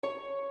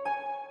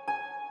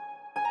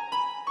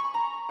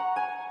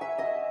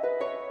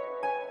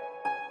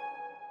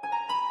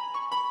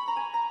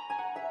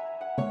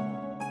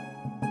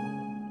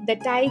The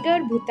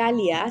tiger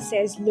Bhutalia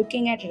says,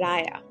 looking at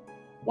Raya,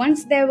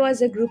 once there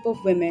was a group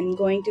of women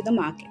going to the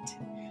market.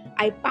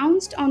 I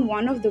pounced on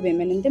one of the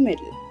women in the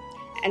middle,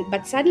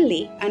 but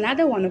suddenly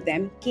another one of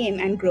them came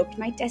and groped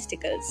my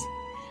testicles.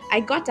 I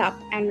got up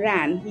and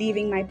ran,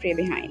 leaving my prey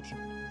behind.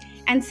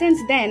 And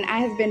since then, I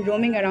have been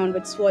roaming around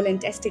with swollen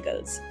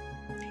testicles.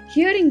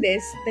 Hearing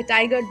this, the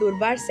tiger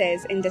Durbar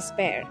says in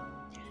despair,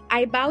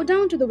 I bow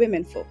down to the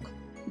womenfolk.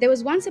 There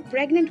was once a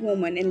pregnant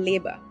woman in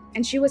labor,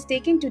 and she was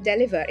taken to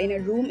deliver in a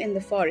room in the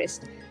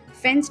forest,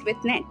 fenced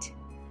with net.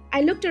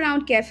 I looked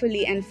around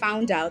carefully and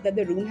found out that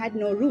the room had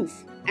no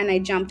roof, and I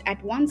jumped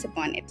at once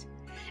upon it.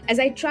 As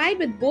I tried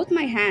with both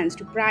my hands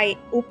to pry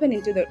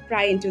into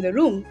the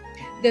room,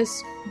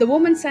 the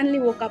woman suddenly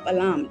woke up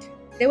alarmed.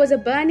 There was a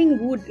burning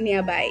wood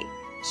nearby.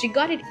 She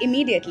got it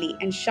immediately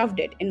and shoved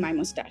it in my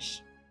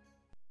mustache.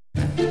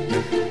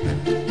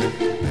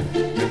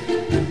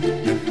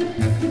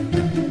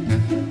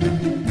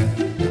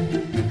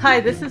 Hi,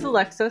 this is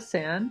Alexa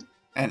Sand.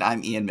 And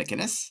I'm Ian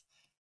McInnes.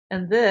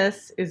 And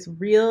this is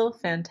Real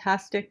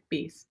Fantastic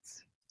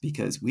Beasts.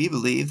 Because we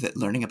believe that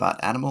learning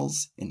about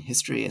animals in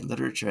history and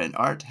literature and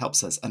art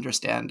helps us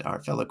understand our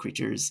fellow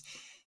creatures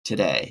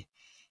today.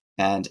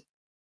 And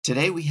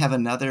today we have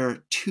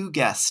another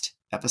two-guest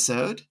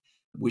episode,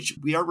 which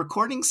we are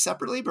recording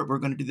separately, but we're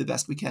going to do the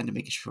best we can to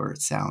make sure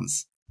it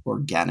sounds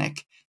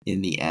organic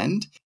in the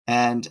end.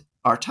 And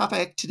our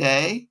topic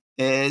today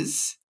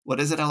is, what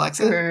is it,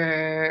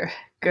 Alexa?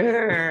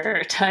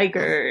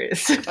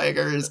 Tigers.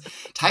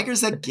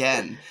 Tigers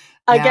again.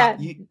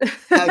 Again.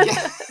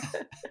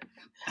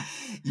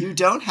 You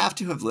don't have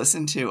to have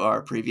listened to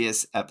our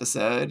previous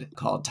episode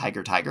called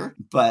Tiger,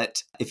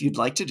 but if you'd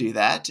like to do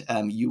that,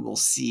 you will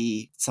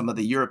see some of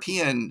the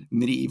European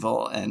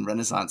medieval and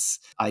Renaissance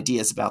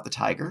ideas about the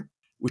tiger,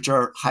 which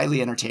are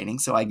highly entertaining.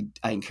 So I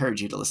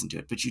encourage you to listen to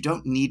it, but you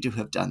don't need to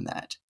have done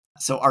that.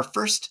 So our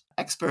first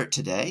expert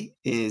today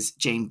is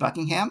Jane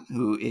Buckingham,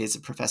 who is a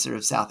professor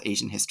of South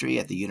Asian history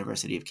at the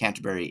University of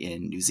Canterbury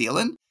in New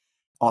Zealand,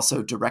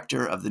 also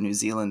director of the New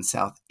Zealand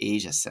South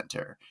Asia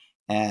Centre.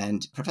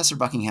 And Professor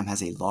Buckingham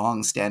has a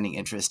long-standing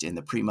interest in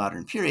the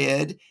pre-modern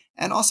period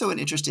and also an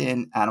interest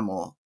in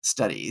animal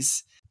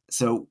studies.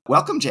 So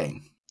welcome,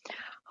 Jane.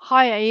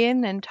 Hi,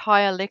 Ian, and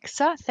hi,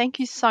 Alexa. Thank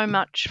you so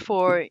much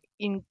for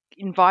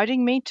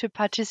inviting me to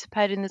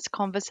participate in this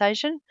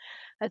conversation.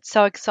 It's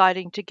so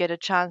exciting to get a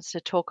chance to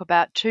talk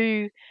about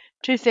two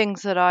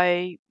things that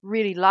I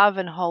really love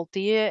and hold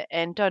dear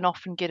and don't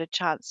often get a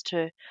chance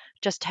to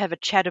just have a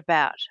chat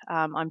about.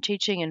 I'm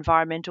teaching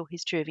environmental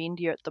history of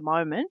India at the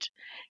moment,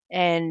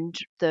 and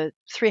the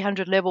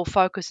 300 level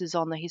focuses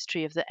on the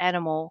history of the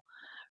animal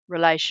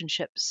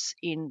relationships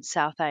in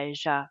South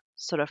Asia,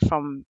 sort of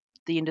from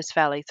the Indus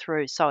Valley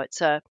through. So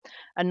it's a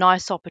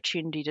nice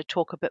opportunity to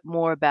talk a bit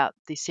more about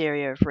this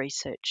area of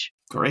research.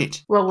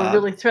 Great. Well, we're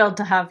really thrilled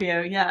to have you.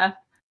 Yeah.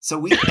 So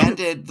we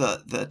ended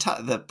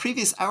the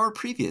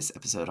previous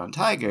episode on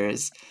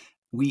tigers.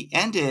 We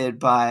ended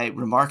by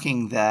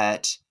remarking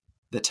that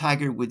the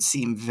tiger would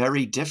seem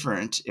very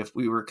different if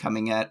we were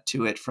coming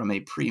to it from a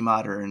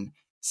pre-modern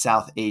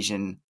South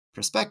Asian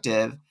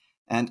perspective.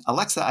 And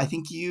Alexa, I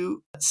think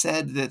you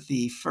said that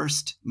the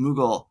first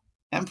Mughal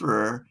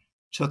emperor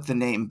took the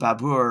name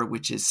Babur,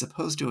 which is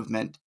supposed to have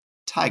meant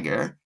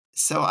tiger.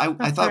 So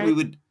I thought we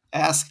would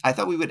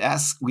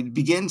we'd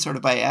begin sort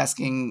of by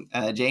asking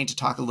Jane to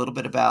talk a little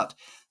bit about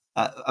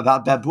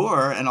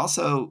Babur and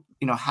also,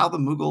 how the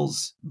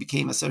Mughals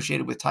became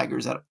associated with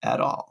tigers at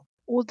all.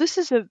 Well, this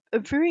is a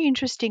very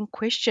interesting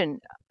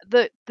question.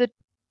 The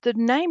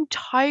name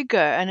tiger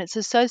and its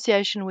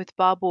association with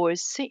Babur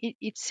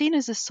it's seen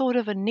as a sort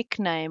of a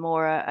nickname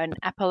or an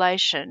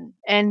appellation,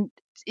 and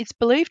it's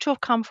believed to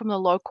have come from the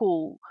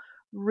local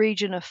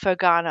region of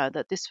Fergana,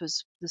 that this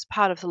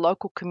part of the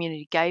local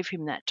community gave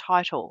him that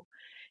title.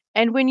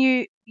 And when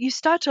you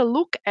start to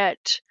look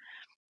at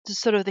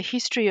the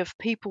history of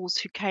peoples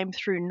who came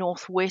through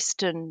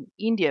northwestern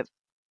India,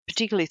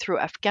 particularly through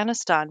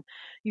Afghanistan,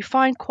 you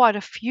find quite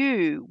a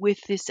few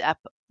with this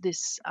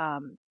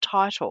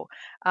title.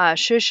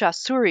 Sher Shah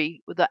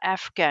Suri, the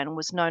Afghan,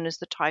 was known as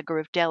the Tiger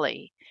of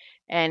Delhi,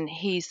 and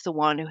he's the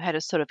one who had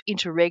a sort of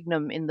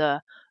interregnum in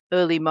the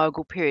early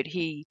Mughal period.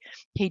 He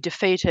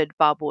defeated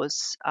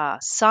Babur's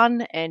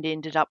son and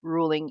ended up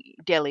ruling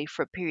Delhi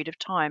for a period of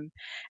time.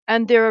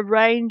 And there are a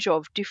range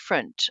of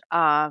different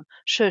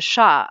Sher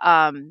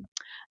Shah,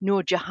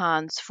 Nur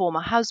Jahan's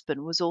former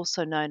husband, was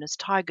also known as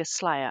Tiger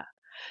Slayer.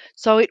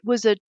 So it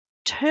was a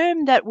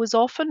term that was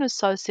often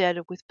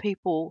associated with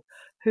people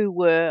who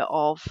were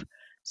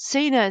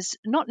seen as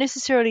not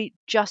necessarily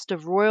just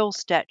of royal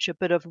stature,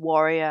 but of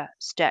warrior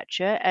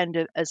stature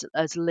and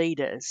as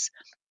leaders.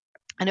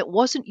 And it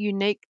wasn't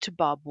unique to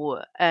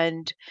Babur.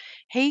 And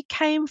he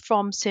came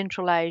from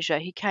Central Asia.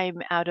 He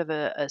came out of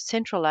a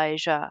Central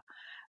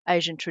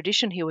Asian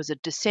tradition. He was a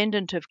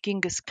descendant of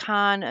Genghis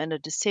Khan and a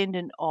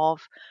descendant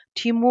of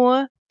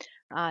Timur.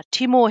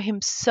 Timur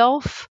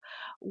himself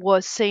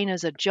was seen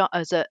as a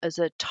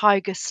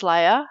tiger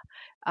slayer,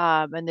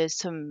 and there's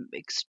some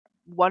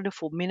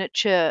wonderful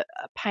miniature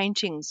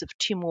paintings of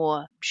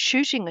Timur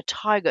shooting a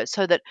tiger,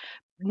 so that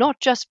not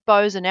just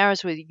bows and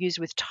arrows were used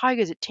with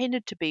tigers, it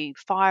tended to be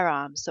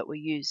firearms that were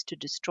used to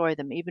destroy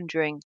them, even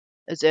during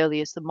as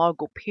early as the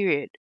Mughal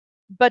period.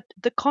 But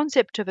the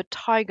concept of a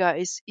tiger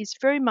is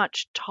very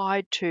much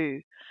tied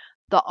to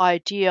the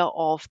idea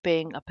of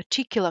being a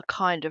particular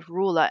kind of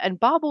ruler. And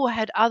Babur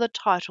had other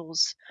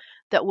titles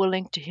that were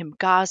linked to him.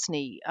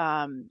 Ghazni,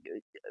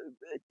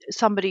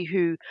 somebody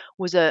who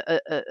was a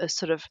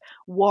sort of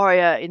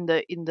warrior in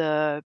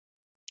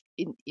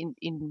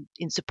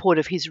support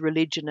of his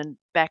religion and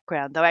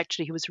background, though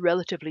actually he was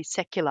relatively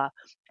secular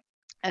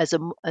as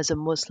a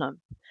Muslim.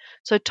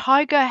 So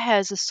tiger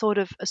has a sort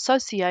of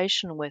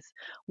association with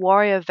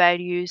warrior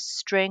values,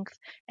 strength,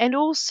 and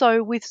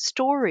also with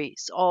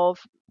stories of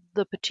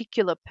the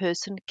particular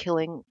person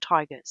killing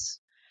tigers.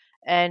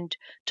 And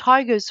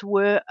tigers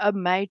were a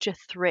major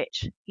threat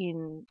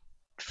in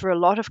for a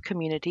lot of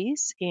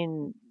communities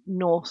in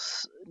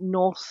northwest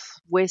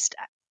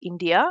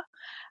India,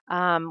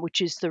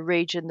 which is the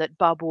region that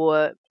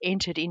Babur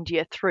entered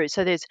India through.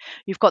 So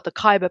you've got the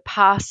Khyber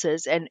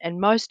passes, and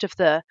most of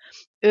the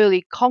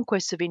early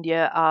conquests of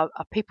India are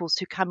peoples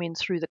who come in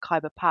through the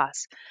Khyber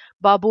Pass.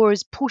 Babur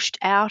is pushed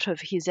out of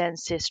his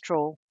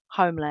ancestral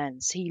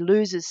homelands. He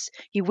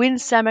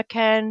wins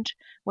Samarkand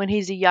when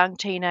he's a young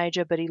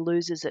teenager, but he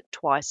loses it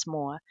twice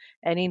more.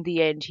 And in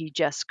the end, he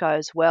just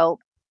goes, well,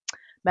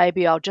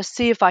 maybe I'll just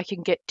see if I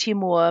can get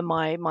Timur,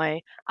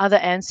 my other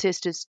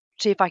ancestors,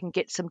 see if I can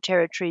get some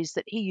territories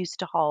that he used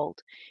to hold.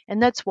 And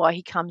that's why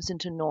he comes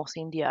into North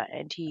India,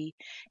 and he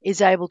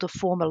is able to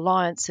form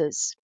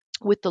alliances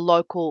with the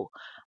local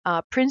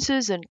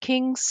princes and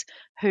kings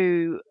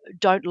who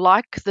don't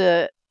like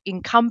the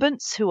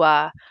incumbents, who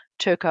are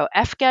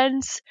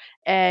Turco-Afghans,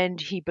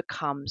 and he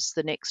becomes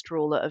the next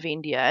ruler of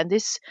India. And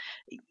this,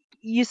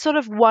 you sort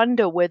of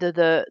wonder whether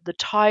the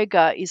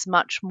tiger is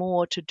much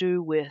more to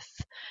do with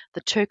the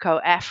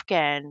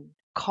Turco-Afghan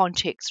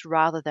context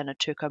rather than a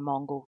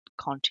Turco-Mongol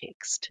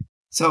context.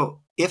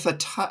 So if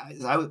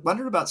I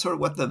wondered about sort of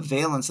what the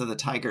valence of the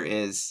tiger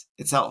is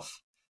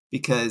itself,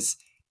 because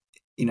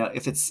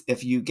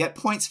if you get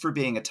points for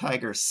being a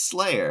tiger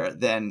slayer,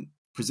 then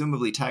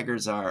presumably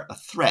tigers are a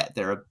threat.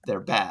 They're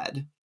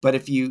bad. But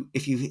if you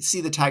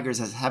see the tigers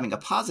as having a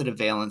positive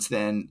valence,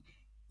 then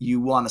you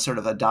want to sort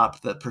of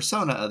adopt the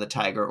persona of the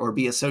tiger or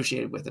be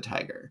associated with the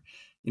tiger.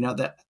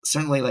 That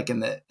certainly, like in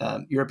the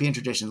European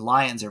tradition,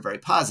 lions are very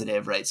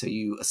positive, right? So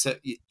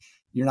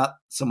you're not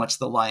so much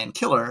the lion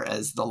killer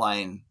as the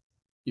lion,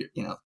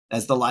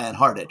 as the lion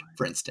hearted,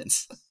 for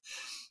instance.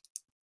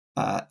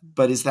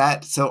 But is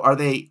that so? Are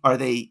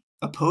they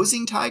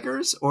opposing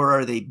tigers or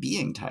are they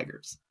being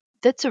tigers?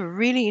 That's a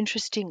really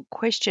interesting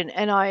question,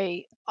 and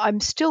I'm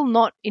still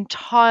not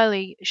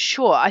entirely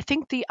sure. I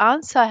think the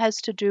answer has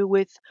to do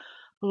with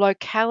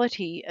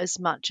locality as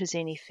much as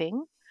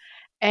anything.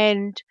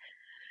 And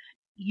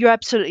you're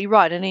absolutely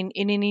right. And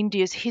in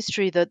India's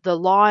history, the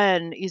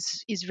lion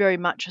is very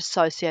much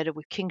associated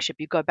with kingship.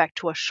 You go back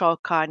to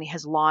Ashoka, and he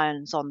has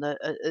lions on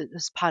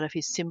as part of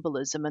his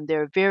symbolism. And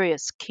there are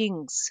various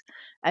kings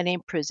and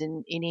emperors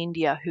in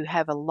India who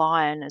have a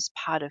lion as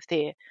part of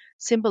their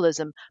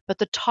symbolism. But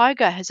the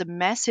tiger has a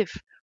massive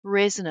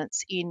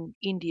resonance in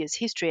India's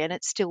history, and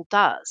it still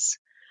does.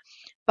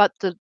 But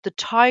the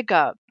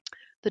tiger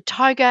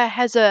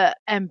has a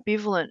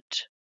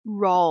ambivalent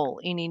role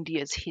in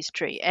India's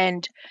history,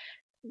 and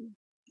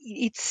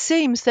it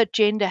seems that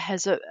gender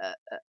has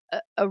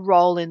a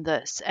role in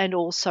this, and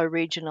also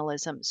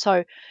regionalism.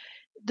 So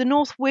the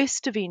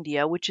northwest of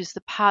India, which is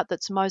the part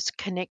that's most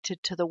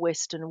connected to the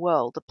Western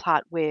world, the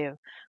part where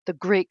the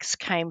Greeks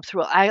came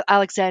through,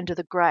 Alexander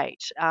the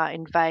Great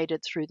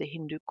invaded through the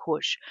Hindu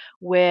Kush,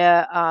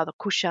 where the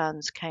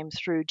Kushans came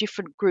through,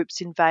 different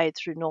groups invade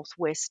through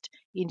northwest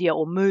India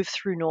or move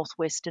through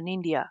northwestern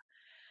India.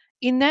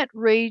 In that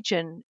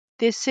region,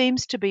 there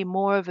seems to be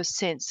more of a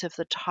sense of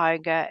the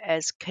tiger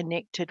as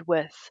connected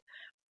with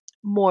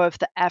more of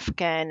the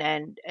Afghan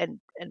and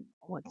I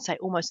would say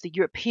almost the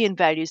European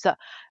values,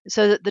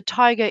 so that the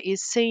tiger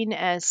is seen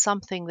as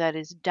something that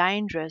is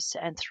dangerous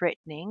and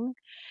threatening,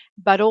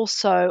 but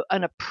also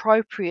an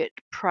appropriate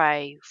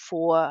prey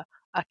for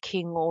a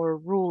king or a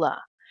ruler.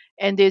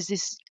 And there's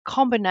this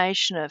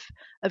combination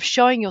of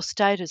showing your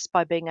status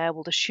by being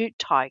able to shoot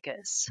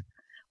tigers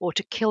or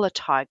to kill a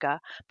tiger,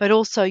 but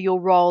also your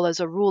role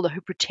as a ruler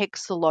who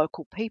protects the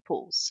local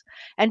peoples.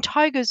 And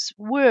tigers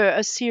were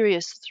a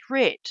serious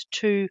threat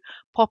to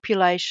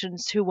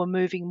populations who were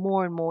moving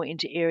more and more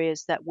into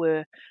areas that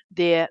were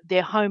their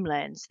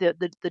homelands,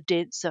 the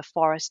denser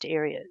forest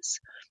areas.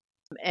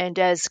 And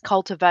as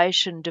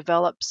cultivation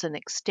develops and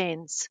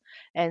extends,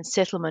 and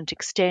settlement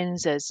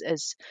extends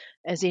as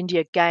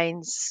India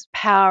gains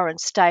power and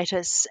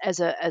status as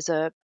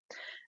a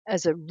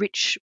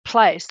rich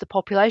place, the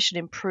population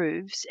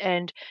improves,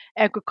 and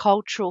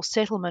agricultural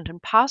settlement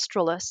and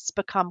pastoralists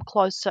become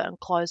closer and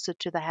closer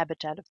to the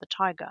habitat of the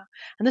tiger.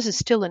 And this is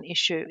still an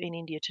issue in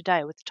India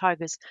today with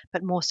tigers,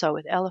 but more so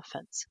with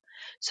elephants.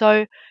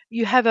 So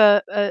you have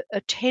a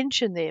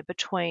tension there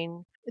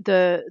between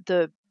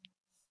the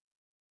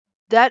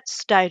that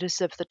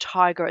status of the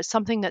tiger as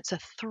something that's a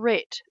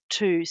threat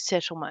to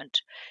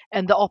settlement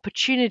and the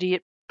opportunity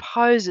it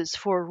poses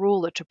for a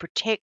ruler to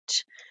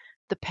protect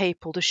the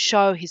people, to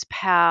show his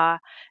power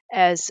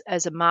as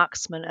a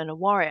marksman and a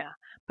warrior.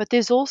 But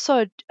there's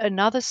also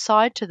another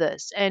side to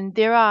this, and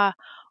there are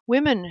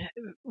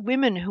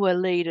women who are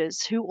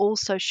leaders who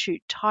also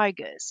shoot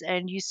tigers,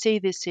 and you see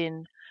this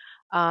in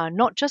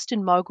not just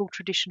in Mughal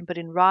tradition, but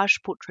in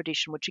Rajput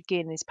tradition, which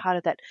again is part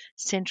of that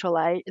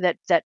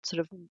that sort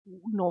of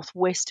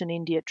northwestern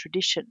India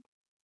tradition.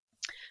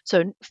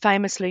 So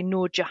famously,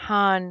 Nur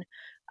Jahan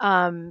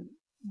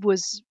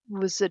was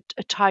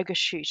a tiger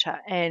shooter,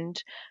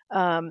 and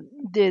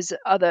there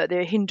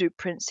are Hindu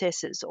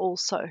princesses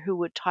also who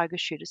were tiger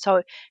shooters.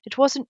 So it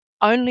wasn't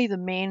only the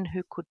men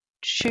who could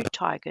shoot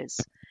tigers,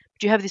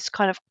 but you have this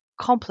kind of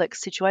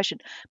complex situation.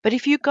 But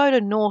if you go to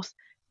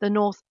the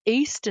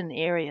northeastern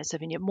areas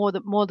of India, more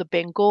the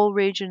Bengal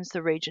regions,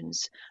 the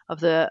regions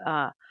of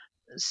the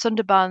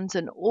Sundarbans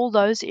and all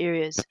those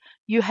areas,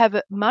 you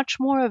have much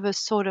more of a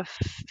sort of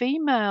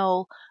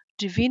female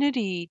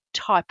divinity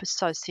type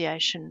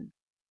association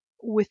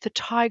with the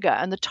tiger.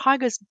 And the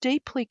tiger's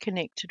deeply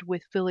connected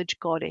with village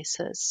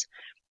goddesses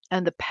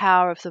and the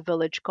power of the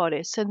village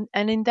goddess.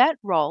 And in that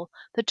role,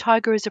 the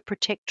tiger is a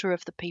protector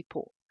of the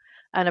people,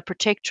 and a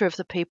protector of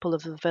the people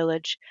of the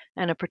village,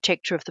 and a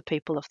protector of the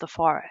people of the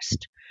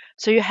forest.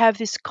 So you have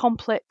this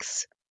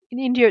complex. In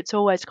India, it's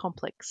always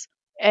complex.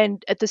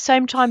 And at the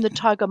same time, the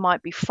tiger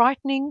might be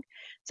frightening.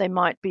 They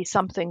might be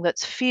something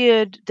that's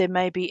feared. There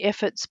may be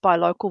efforts by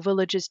local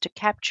villagers to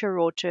capture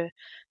or to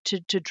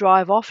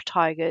drive off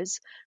tigers.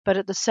 But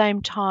at the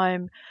same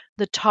time,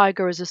 the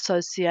tiger is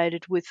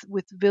associated with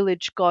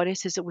village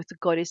goddesses, with the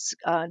goddess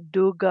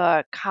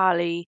Durga,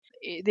 Kali.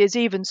 There's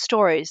even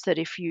stories that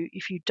if you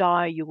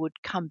die, you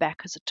would come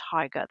back as a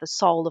tiger. The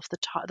soul of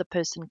the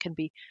person can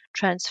be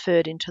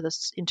transferred into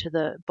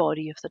the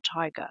body of the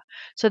tiger.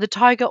 So the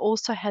tiger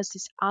also has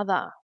this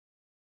other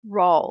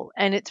role,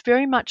 and it's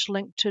very much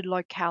linked to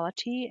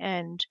locality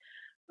and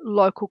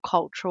local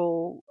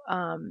cultural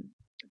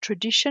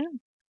tradition.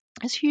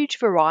 There's huge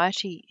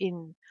variety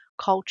in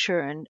culture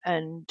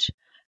and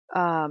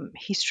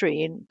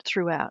history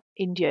throughout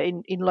India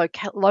in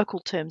local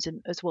terms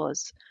as well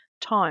as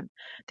time.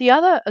 The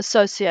other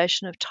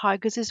association of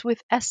tigers is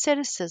with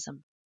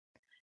asceticism,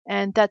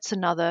 and that's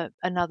another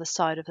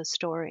side of the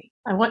story.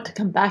 I want to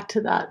come back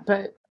to that,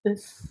 but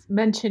this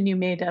mention you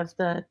made of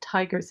the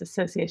tiger's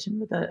association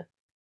with a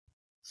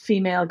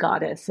female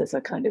goddess as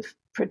a kind of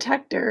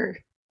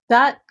protector,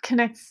 that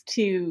connects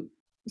to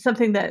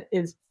something that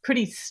is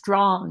pretty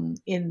strong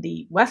in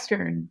the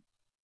Western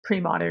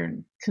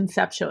pre-modern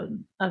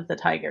conception of the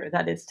tiger.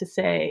 That is to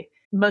say,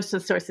 most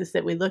of the sources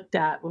that we looked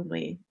at when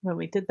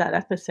we did that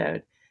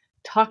episode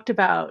talked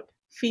about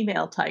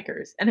female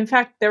tigers, and in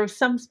fact, there was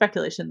some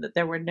speculation that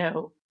there were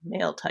no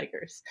male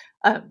tigers,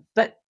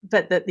 but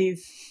that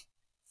these,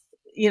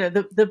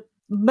 the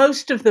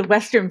most of the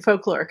Western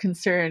folklore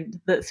concerned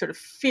the sort of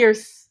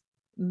fierce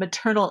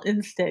maternal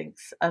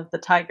instincts of the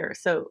tiger,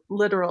 so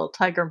literal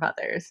tiger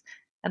mothers.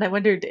 And I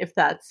wondered if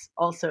that's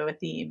also a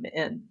theme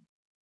in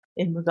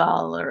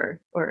Mughal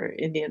or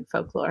Indian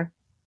folklore.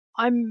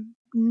 I'm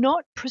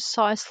not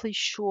precisely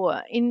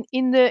sure.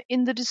 In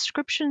the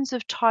descriptions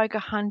of tiger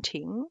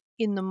hunting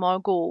in the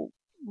Mughal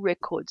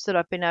records that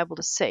I've been able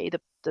to see,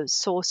 the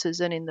sources,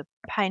 and in the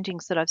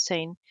paintings that I've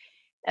seen,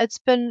 it's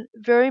been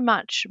very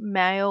much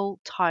male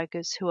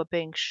tigers who are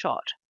being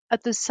shot.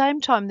 At the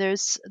same time,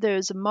 there's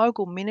a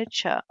Mughal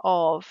miniature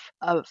of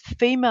a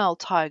female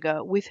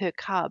tiger with her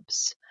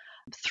cubs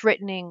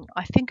threatening,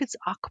 I think it's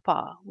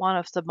Akbar, one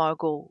of the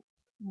Mughal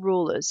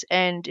rulers,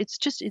 and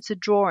it's a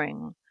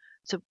drawing.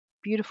 It's a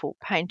beautiful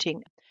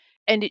painting,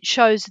 and it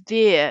shows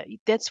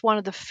that's one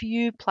of the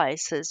few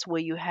places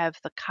where you have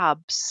the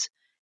cubs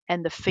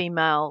and the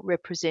female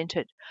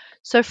represented.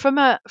 So from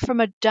a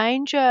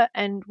danger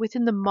and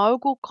within the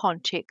Mughal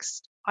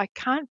context, I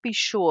can't be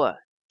sure,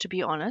 to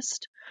be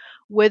honest,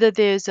 whether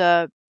there's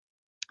a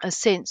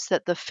sense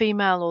that the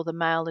female or the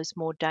male is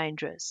more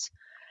dangerous.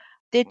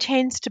 There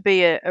tends to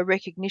be a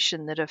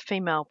recognition that a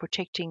female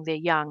protecting their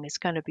young is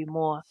going to be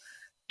more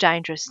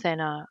dangerous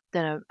than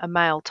a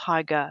male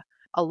tiger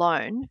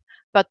alone,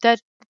 but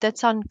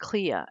that's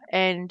unclear.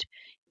 And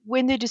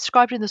when they're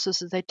described in the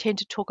sources, they tend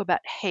to talk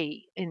about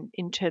he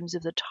in terms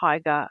of the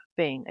tiger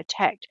being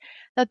attacked.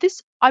 Now,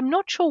 this, I'm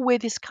not sure where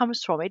this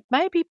comes from. It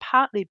may be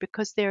partly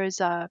because there is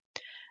a,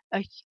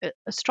 a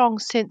strong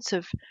sense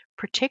of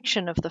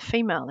protection of the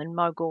female in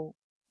Mughal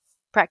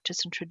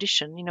practice and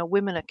tradition.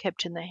 Women are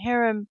kept in the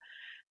harem,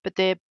 but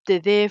they're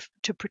there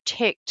to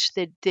protect.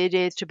 They're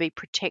there to be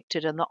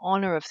protected, and the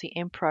honor of the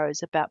emperor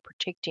is about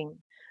protecting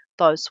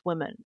those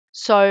women.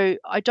 So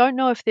I don't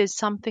know if there's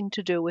something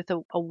to do with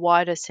a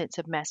wider sense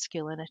of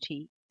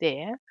masculinity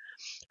there,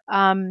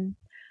 um,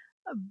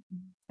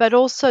 but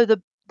also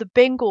the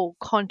Bengal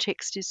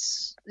context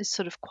is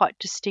sort of quite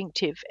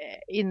distinctive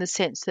in the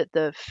sense that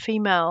the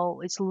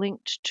female is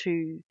linked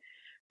to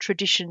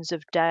traditions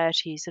of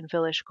deities and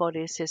village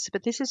goddesses,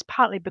 but this is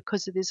partly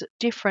because there's a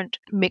different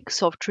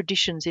mix of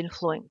traditions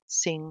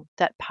influencing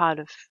that part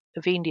of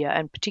India,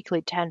 and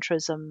particularly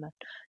Tantrism,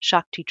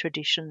 Shakti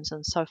traditions,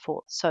 and so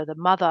forth. So the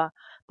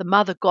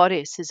mother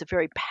goddess is a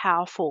very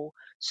powerful,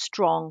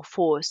 strong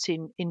force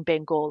in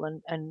Bengal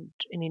and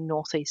in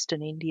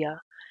northeastern India,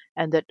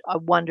 and that I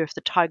wonder if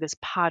the tiger is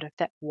part of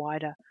that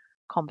wider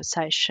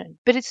conversation.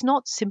 But it's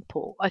not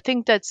simple. I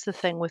think that's the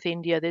thing with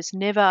India. There's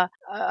never,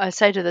 I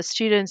say to the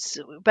students,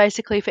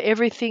 basically for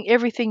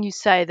everything you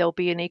say, there'll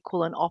be an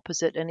equal and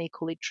opposite and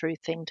equally true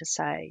thing to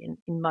say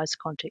in most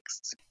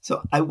contexts.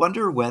 So I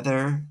wonder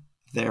whether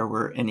there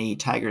were any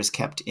tigers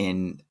kept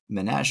in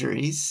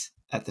menageries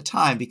at the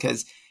time,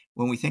 because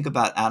when we think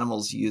about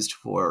animals used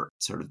for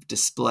sort of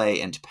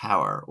display and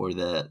power, or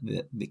the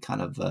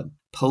kind of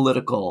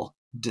political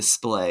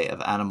display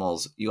of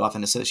animals, you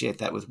often associate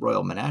that with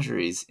royal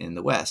menageries in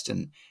the West.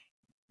 And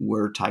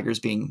were tigers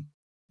being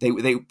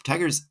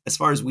tigers, as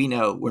far as we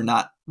know, were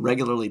not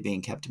regularly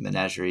being kept in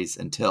menageries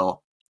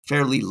until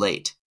fairly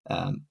late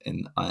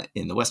in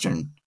the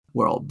Western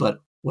world. But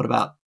what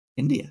about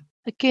India?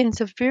 Again,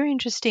 it's a very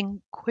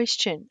interesting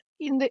question.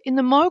 In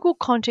the Mughal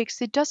context,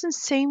 there doesn't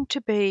seem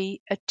to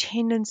be a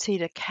tendency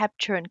to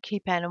capture and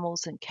keep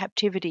animals in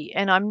captivity,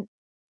 and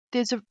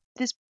there's a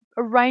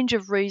range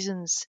of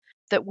reasons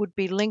that would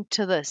be linked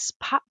to this.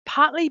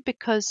 Partly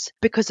because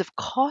of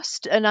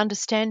cost and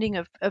understanding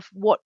of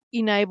what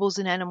enables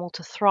an animal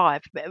to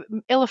thrive.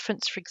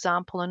 Elephants, for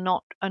example,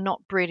 are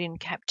not bred in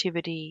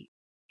captivity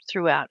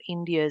throughout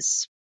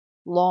India's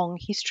long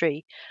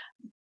history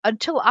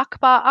until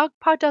Akbar.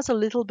 Akbar does a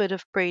little bit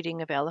of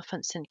breeding of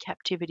elephants in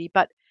captivity,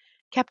 but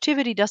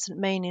captivity doesn't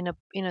mean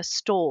in a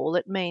stall.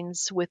 It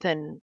means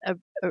within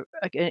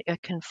a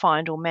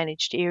confined or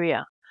managed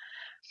area.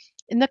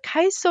 In the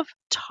case of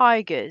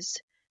tigers,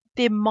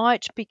 there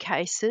might be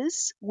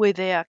cases where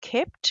they are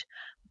kept,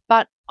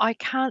 but I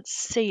can't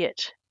see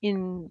it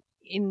in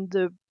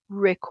the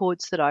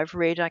records that I've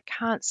read. I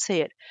can't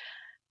see it.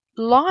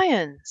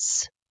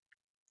 Lions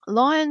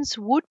Lions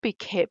would be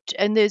kept,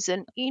 and there's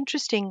an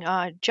interesting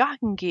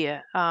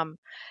Jahangir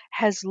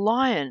has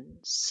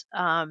lions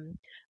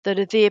that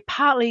are there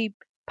partly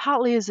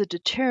as a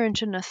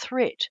deterrent and a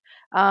threat.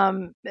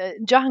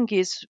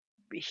 Jahangir's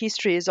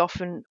history is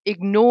often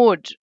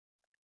ignored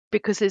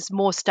because there's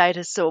more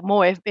status or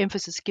more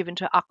emphasis given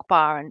to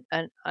Akbar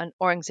and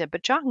Aurangzeb.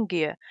 But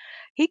Jahangir,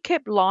 he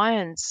kept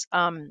lions,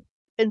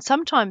 and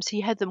sometimes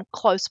he had them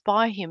close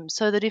by him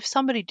so that if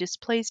somebody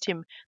displeased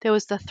him, there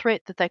was the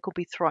threat that they could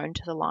be thrown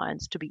to the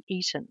lions to be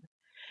eaten.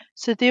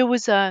 So there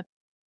was a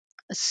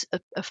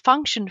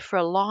function for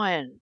a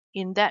lion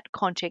in that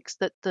context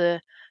that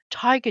the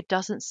tiger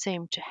doesn't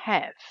seem to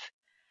have.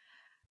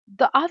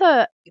 The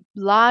other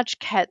large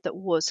cat that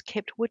was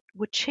kept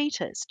were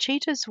cheetahs.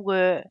 Cheetahs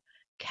were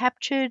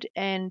captured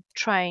and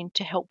trained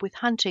to help with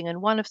hunting,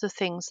 and one of the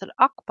things that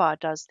Akbar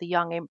does, the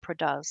young emperor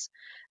does,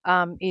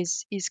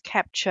 is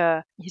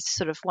capture his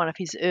sort of one of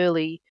his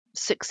early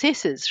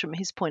successes from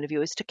his point of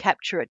view is to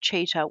capture a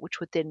cheetah, which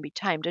would then be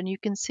tamed. And you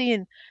can see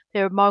in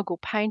there are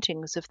Mughal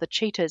paintings of the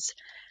cheetahs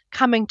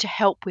coming to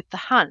help with the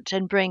hunt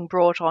and being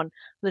brought on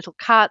little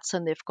carts,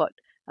 and they've got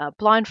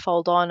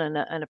blindfold on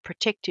and a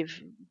protective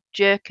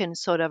jerkin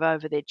sort of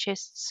over their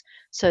chests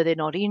so they're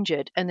not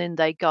injured, and then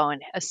they go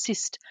and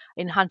assist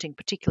in hunting,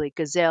 particularly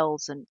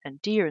gazelles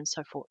and deer and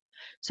so forth.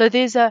 So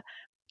the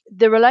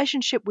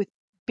relationship with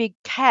big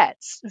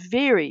cats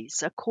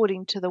varies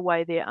according to the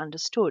way they're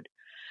understood.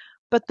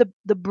 But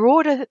the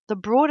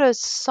broader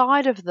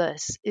side of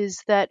this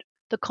is that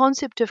the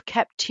concept of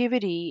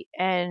captivity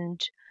and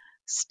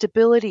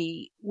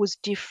stability was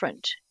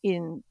different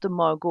in the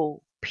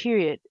Mughal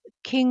period.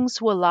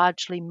 Kings were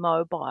largely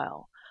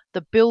mobile. The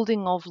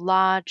building of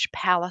large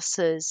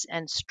palaces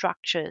and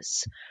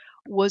structures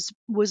was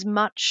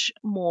much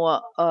more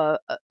a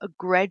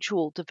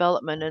gradual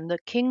development, and the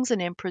kings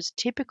and emperors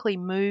typically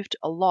moved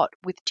a lot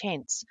with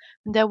tents.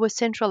 And they were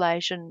Central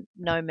Asian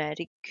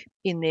nomadic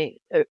in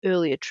their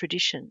earlier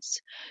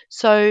traditions.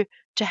 So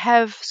to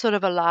have sort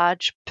of a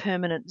large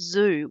permanent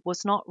zoo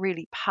was not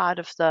really part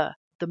of the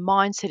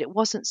mindset. It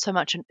wasn't so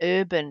much an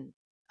urban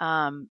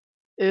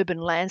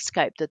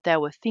landscape that they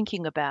were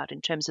thinking about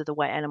in terms of the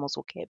way animals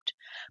were kept,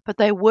 but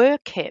they were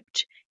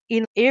kept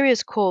in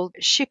areas called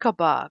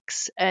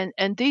shikabags,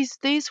 and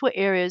these were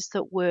areas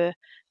that were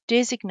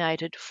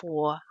designated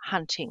for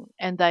hunting,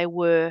 and they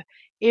were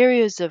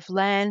areas of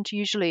land,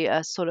 usually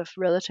a sort of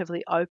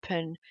relatively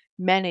open,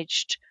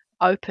 managed,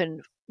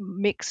 open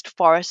mixed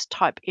forest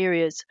type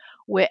areas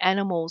where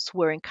animals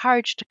were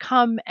encouraged to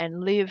come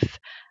and live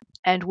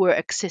and were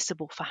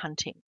accessible for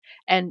hunting.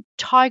 And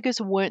tigers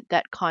weren't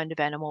that kind of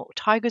animal.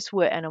 Tigers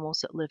were animals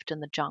that lived in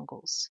the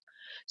jungles.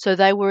 So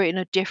they were in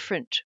a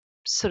different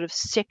sort of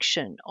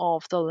section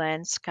of the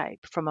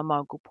landscape from a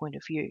Mughal point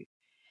of view.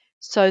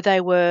 So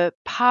they were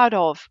part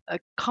of a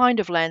kind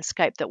of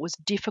landscape that was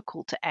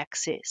difficult to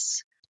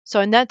access. So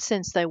in that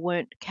sense, they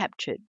weren't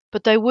captured,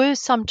 but they were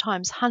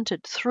sometimes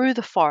hunted through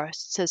the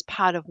forests as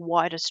part of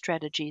wider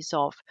strategies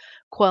of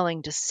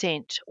quelling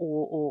dissent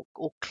or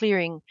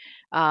clearing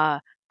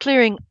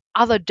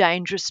other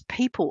dangerous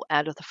people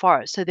out of the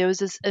forest. So there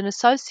was an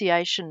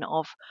association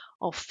of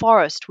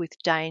forest with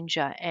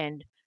danger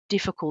and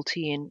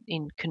difficulty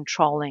in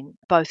controlling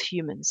both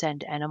humans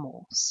and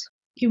animals.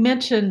 You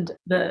mentioned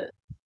the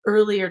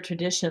earlier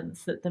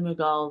traditions that the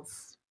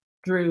Mughals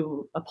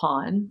drew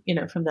upon,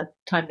 from the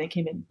time they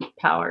came in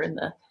power in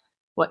the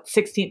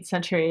 16th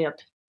century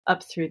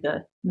up through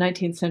the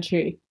 19th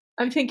century.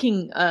 I'm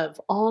thinking of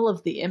all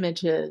of the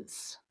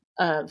images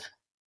of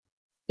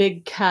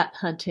big cat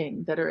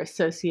hunting that are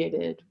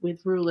associated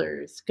with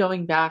rulers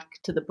going back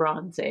to the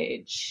Bronze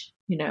Age,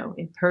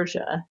 in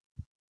Persia,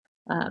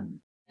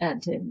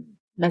 and in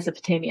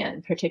Mesopotamia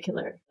in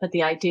particular. But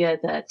the idea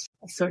that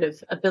a sort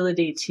of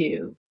ability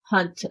to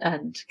hunt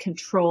and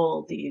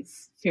control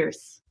these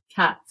fierce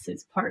cats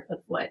is part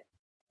of what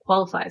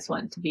qualifies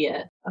one to be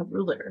a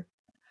ruler.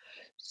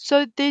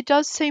 So there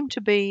does seem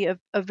to be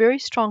a very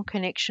strong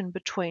connection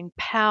between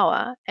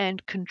power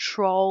and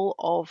control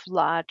of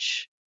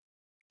large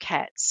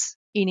cats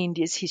in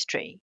India's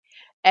history.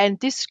 And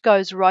this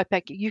goes right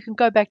back, you can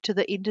go back to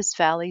the Indus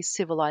Valley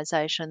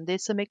civilization.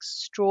 There's some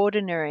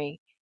extraordinary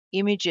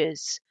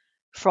images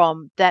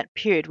from that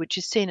period, which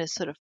is seen as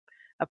sort of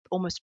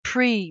almost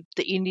pre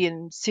the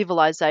Indian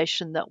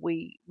civilization that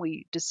we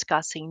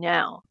discussing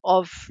now,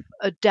 of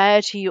a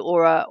deity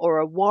or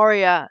a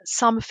warrior,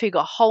 some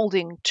figure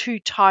holding two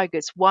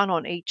tigers, one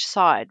on each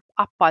side,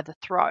 up by the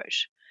throat.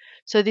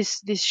 So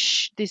this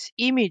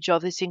image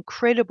of this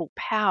incredible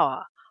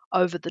power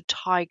over the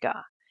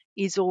tiger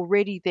is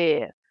already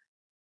there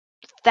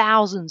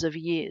thousands of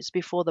years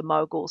before the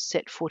Mughals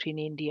set foot in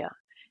India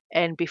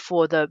and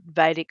before the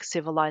Vedic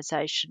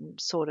civilization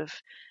sort of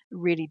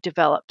really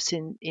develops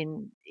in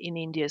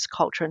India's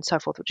culture and so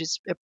forth, which is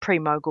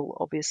pre-Mughal,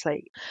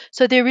 obviously.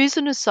 So there is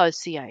an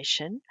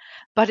association,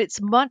 but it's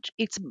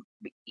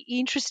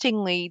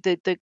interestingly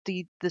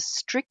the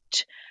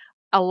strict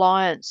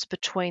alliance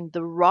between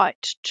the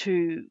right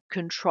to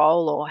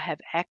control or have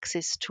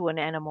access to an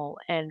animal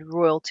and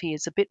royalty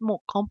is a bit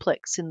more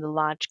complex in the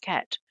large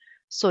cat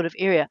sort of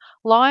area.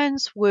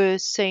 Lions were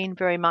seen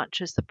very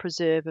much as the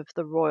preserve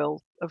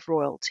of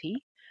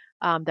royalty.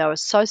 They were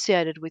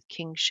associated with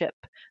kingship.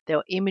 There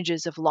were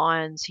images of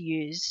lions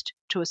used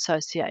to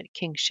associate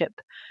kingship.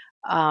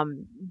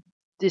 Um,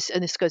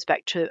 this goes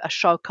back to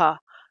Ashoka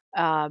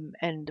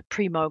and the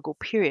pre-Mughal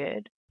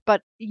period.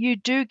 But you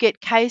do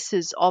get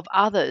cases of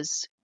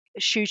others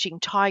shooting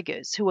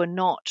tigers who are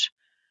not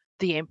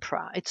the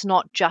emperor. It's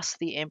not just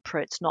the emperor.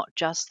 It's not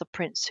just the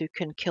prince who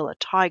can kill a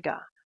tiger.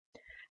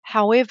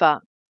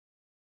 However,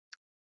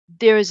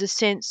 there is a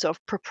sense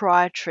of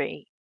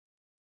proprietary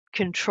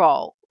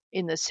control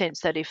in the sense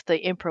that if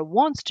the emperor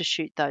wants to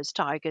shoot those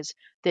tigers,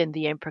 then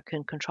the emperor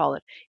can control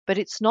it. But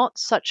it's not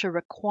such a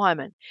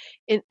requirement.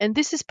 And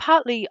this is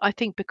partly, I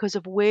think, because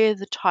of where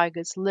the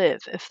tigers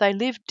live. If they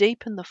live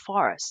deep in the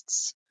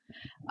forests,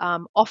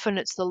 often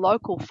it's the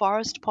local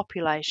forest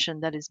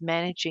population that is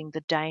managing the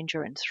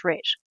danger and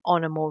threat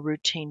on a more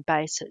routine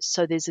basis.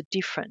 So there's a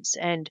difference,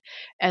 and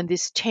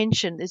this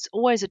tension. There's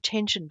always a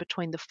tension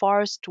between the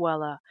forest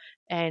dweller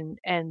and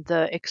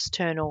the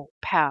external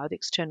power, the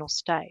external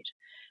state.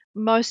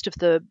 Most of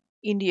the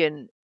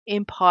Indian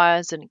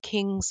empires and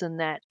kings and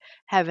that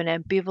have an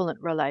ambivalent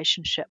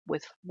relationship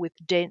with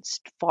dense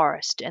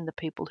forest and the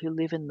people who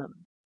live in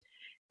them,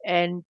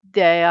 and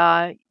they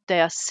are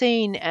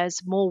seen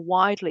as more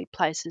widely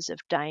places of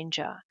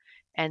danger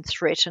and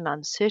threat and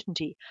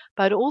uncertainty,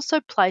 but also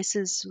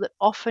places that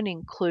often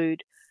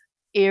include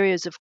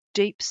areas of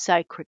deep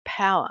sacred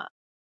power.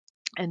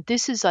 And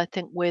this is, I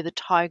think, where the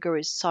tiger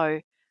is so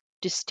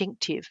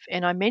distinctive.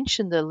 And I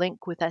mentioned the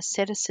link with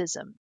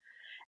asceticism,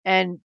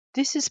 and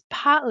this is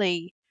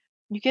partly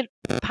you get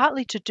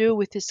partly to do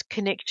with this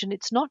connection.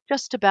 It's not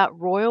just about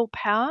royal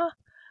power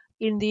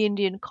in the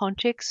Indian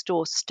context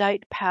or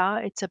state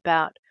power, it's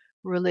about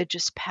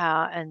religious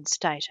power and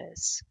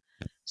status.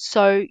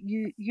 So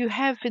you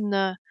have in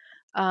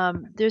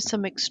there's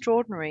some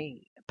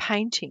extraordinary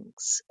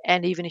paintings,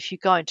 and even if you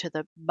go into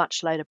the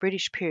much later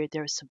British period,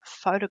 there are some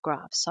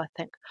photographs, I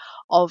think,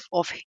 of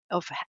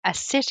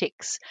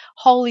ascetics,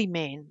 holy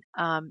men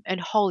and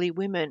holy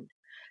women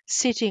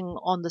sitting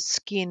on the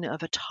skin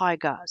of a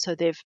tiger. So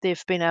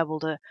they've been able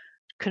to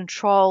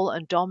control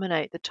and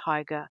dominate the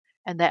tiger,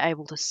 and they're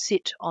able to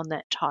sit on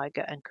that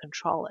tiger and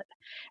control it.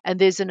 And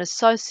there's an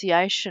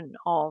association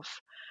of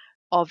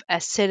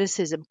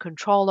asceticism,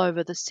 control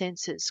over the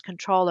senses,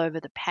 control over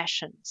the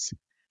passions,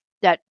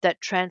 that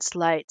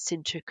translates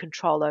into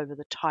control over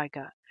the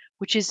tiger,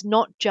 which is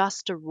not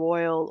just a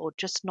royal or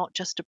not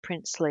just a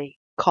princely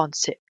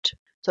concept.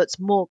 So it's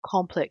more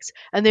complex.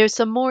 And there's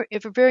some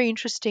very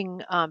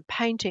interesting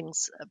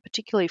paintings,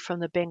 particularly from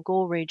the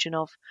Bengal region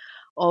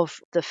of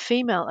the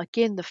female,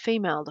 again, the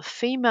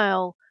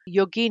female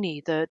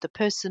yogini, the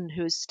person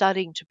who is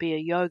studying to be a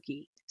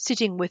yogi,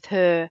 sitting with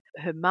her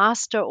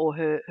master or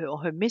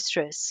her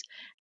mistress,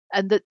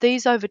 and that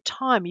these over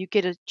time you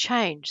get a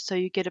change. So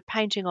you get a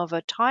painting of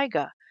a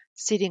tiger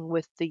sitting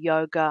with the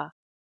yoga,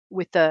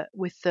 with the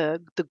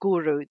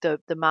guru, the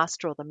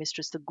master or the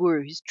mistress, the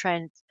guru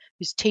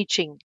who's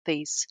teaching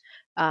these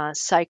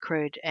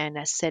sacred and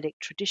ascetic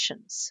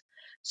traditions.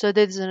 So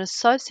there's an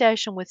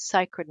association with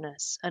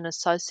sacredness, an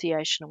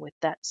association with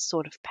that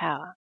sort of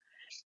power.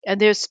 And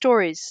there are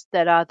stories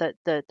that are that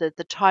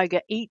the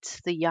tiger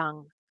eats the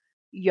young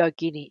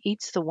yogini,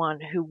 eats the one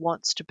who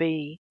wants to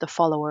be the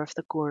follower of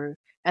the guru,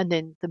 and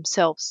then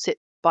themselves sit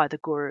by the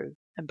guru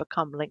and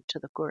become linked to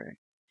the guru.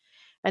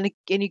 And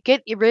you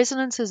get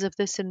resonances of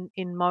this in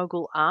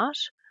Mughal art.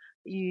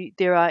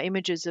 There are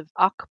images of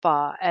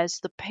Akbar as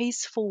the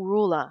peaceful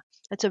ruler.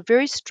 It's a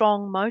very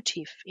strong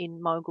motif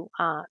in Mughal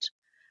art.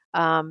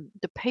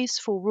 The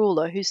peaceful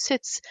ruler who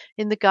sits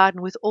in the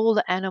garden with all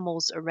the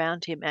animals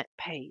around him at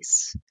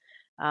peace.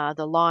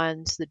 The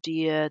lions, the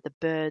deer, the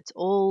birds,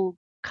 all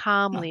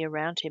calmly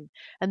around him.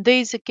 And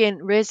these again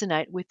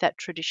resonate with that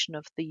tradition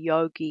of the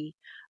yogi,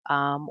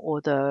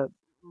 or the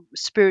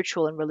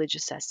spiritual and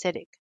religious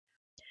ascetic.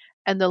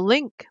 And the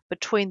link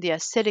between the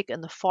ascetic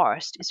and the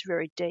forest is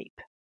very deep.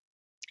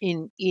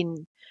 In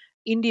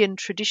Indian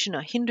tradition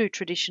or Hindu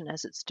tradition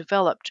as it's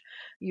developed,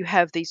 you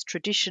have this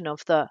tradition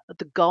of the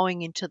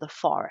going into the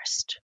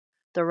forest.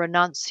 The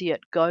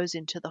renunciate goes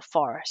into the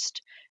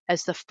forest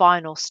as the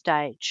final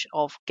stage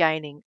of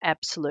gaining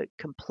absolute,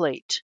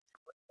 complete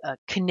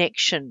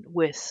connection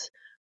with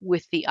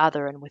the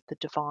other and with the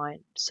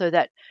divine. So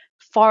that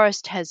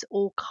forest has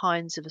all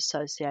kinds of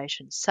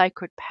associations: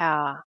 sacred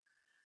power,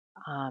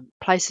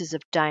 places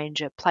of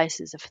danger,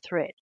 places of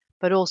threat,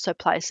 but also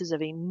places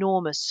of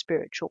enormous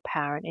spiritual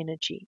power and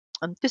energy.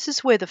 And this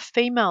is where the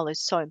female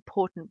is so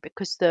important,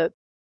 because the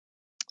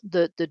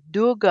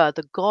Durga,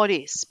 the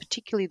goddess,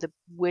 particularly the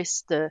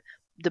West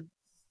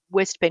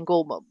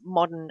Bengal,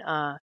 modern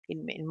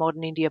in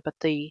modern India, but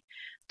the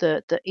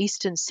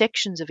eastern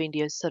sections of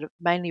India, sort of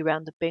mainly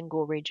around the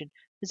Bengal region,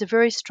 there's a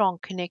very strong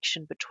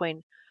connection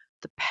between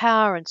the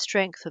power and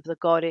strength of the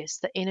goddess,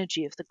 the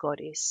energy of the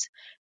goddess,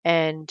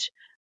 and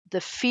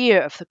the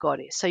fear of the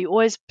goddess. So you're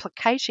always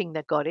placating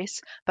the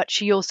goddess, but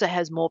she also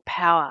has more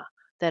power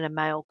than a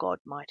male god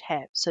might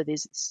have. So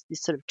there's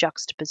this sort of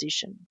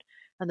juxtaposition.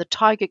 And the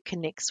tiger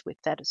connects with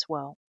that as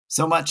well.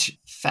 So much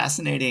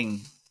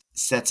fascinating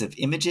sets of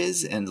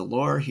images and the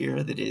lore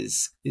here that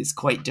is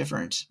quite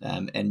different,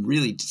 and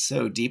really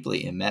so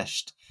deeply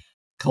enmeshed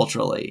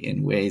culturally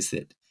in ways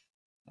that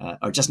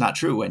are just not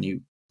true when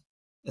you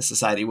a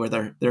society where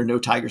there are no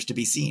tigers to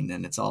be seen,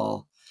 and it's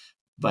all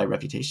by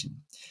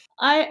reputation.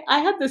 I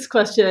had this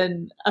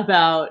question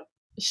about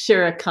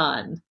Shere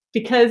Khan,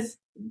 because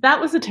that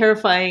was a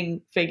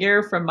terrifying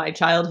figure from my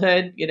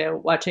childhood,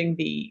 watching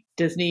the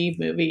Disney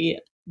movie,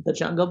 The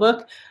Jungle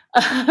Book.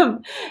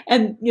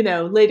 And,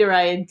 later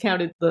I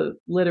encountered the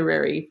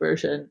literary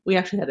version. We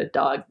actually had a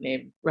dog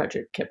named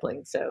Rudyard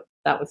Kipling, so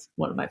that was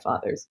one of my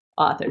father's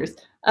authors.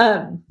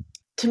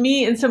 To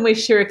me, in some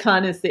ways, Shere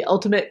Khan is the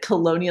ultimate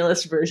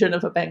colonialist version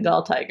of a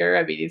Bengal tiger.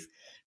 I mean, he's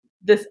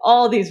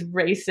all these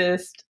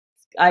racist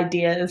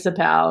ideas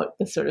about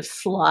the sort of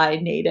sly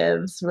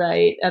natives,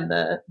 right? And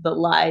the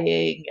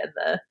lying and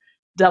the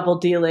double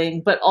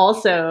dealing, but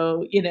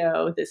also,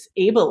 this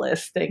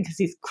ableist thing because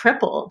he's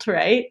crippled,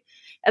 right?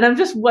 And I'm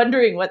just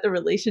wondering what the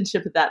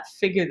relationship of that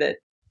figure that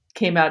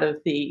came out of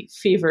the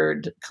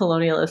fevered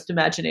colonialist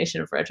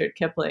imagination of Rudyard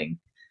Kipling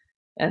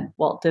and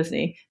Walt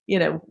Disney,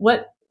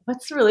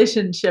 what's the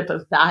relationship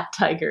of that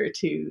tiger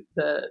to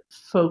the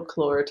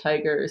folklore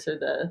tigers or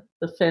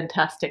the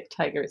fantastic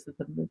tigers of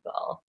the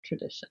Mughal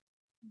tradition?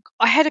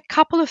 I had a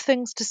couple of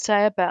things to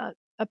say about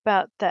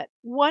that.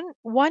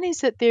 One is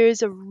that there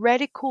is a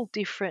radical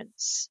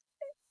difference,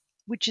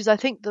 which is, I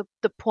think,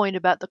 the point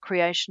about the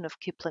creation of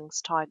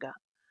Kipling's tiger.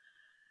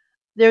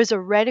 There is a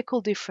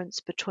radical difference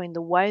between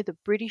the way the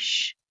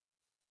British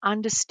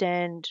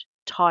understand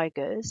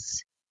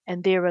tigers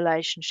and their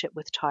relationship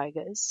with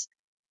tigers,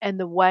 and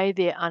the way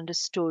they're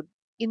understood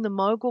in the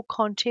Mughal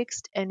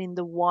context and in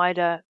the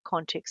wider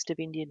context of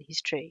Indian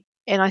history.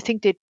 And I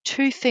think there are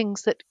two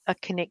things that are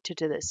connected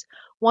to this.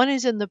 One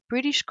is, in the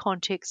British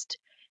context,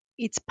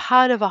 it's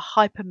part of a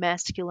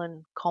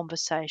hypermasculine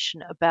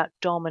conversation about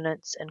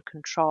dominance and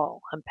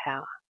control and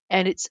power.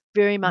 And it's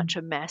very much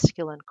a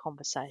masculine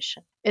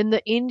conversation. In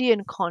the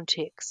Indian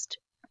context,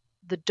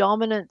 the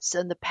dominance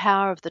and the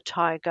power of the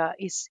tiger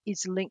is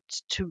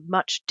linked to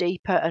much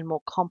deeper and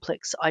more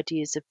complex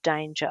ideas of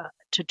danger,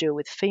 to do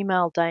with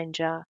female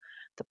danger,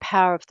 the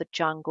power of the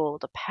jungle,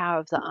 the power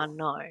of the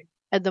unknown.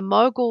 And the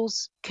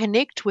Moguls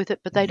connect with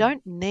it, but they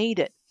don't need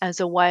it as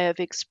a way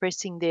of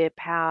expressing their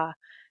power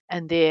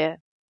and their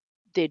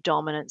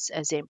dominance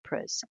as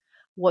emperors.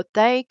 What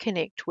they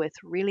connect with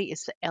really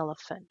is the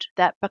elephant.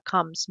 That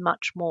becomes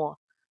much more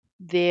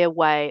their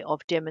way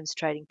of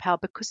demonstrating power,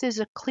 because there's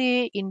a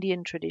clear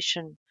Indian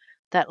tradition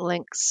that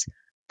links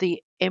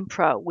the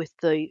emperor with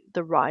the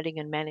riding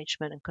and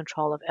management and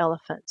control of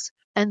elephants.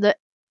 And the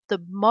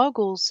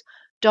Moguls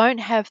don't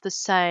have the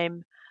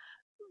same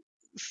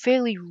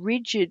fairly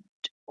rigid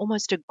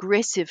almost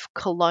aggressive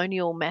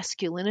colonial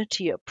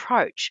masculinity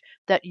approach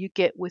that you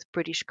get with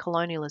British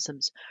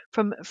colonialisms.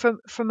 From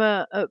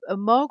a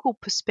Mogul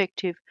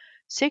perspective,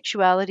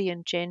 sexuality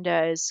and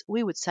gender is,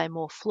 we would say,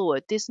 more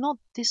fluid. There's not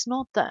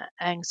the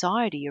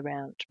anxiety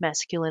around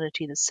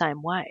masculinity the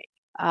same way.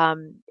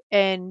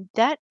 And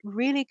that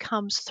really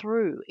comes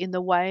through in the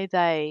way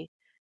they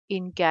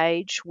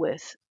engage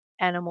with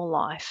animal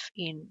life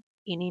in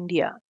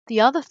India. The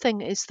other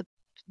thing is the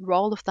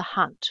role of the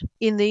hunt.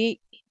 In the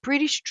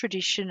British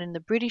tradition, in the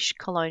British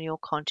colonial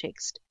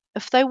context,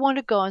 if they want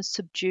to go and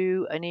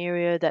subdue an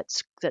area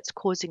that's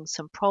causing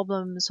some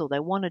problems, or they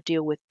want to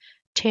deal with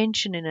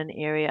tension in an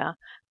area,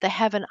 they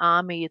have an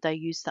army, they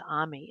use the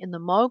army. In the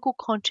Mughal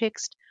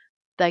context,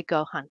 they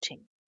go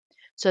hunting.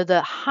 So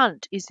the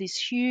hunt is this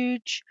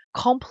huge,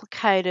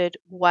 complicated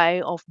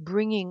way of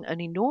bringing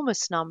an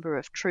enormous number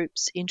of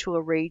troops into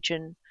a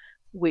region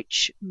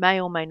which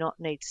may or may not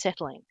need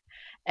settling.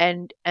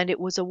 And it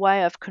was a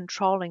way of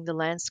controlling the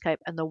landscape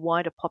and the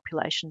wider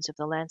populations of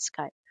the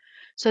landscape.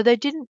 So they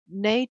didn't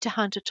need to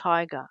hunt a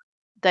tiger.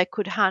 They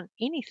could hunt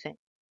anything,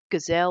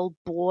 gazelle,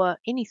 boar,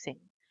 anything.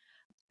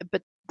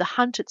 But the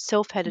hunt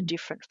itself had a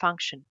different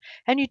function.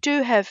 And you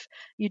do have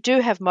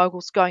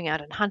Moguls going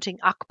out and hunting.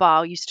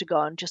 Akbar used to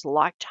go and just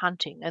liked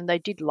hunting, and they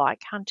did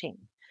like hunting.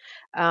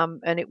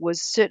 And it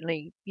was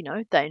certainly,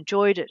 they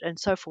enjoyed it and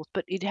so forth.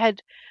 But it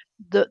had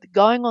the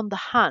going on the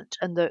hunt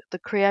and the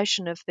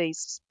creation of these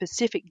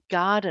specific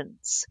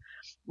gardens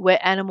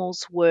where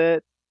animals were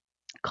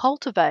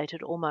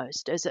cultivated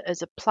almost as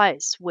a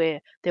place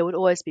where there would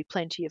always be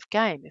plenty of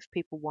game if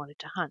people wanted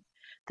to hunt.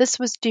 This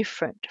was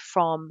different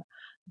from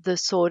the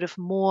sort of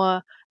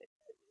more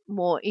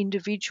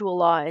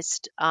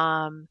individualized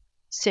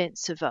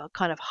sense of a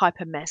kind of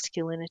hyper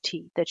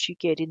masculinity that you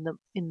get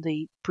in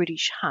the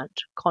British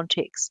hunt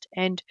context.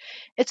 And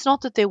it's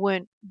not that there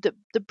weren't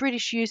the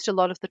British used a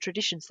lot of the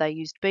traditions. They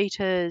used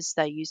beaters,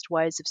 they used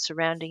ways of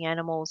surrounding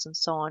animals and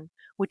so on,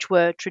 which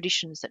were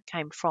traditions that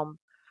came from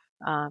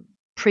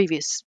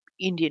previous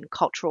Indian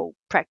cultural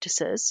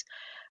practices.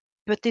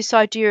 But this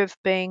idea of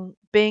being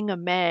a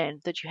man,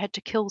 that you had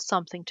to kill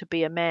something to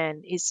be a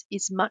man, is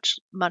much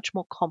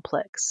more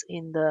complex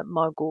in the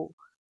Mughal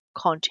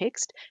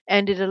context.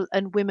 And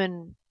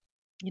women,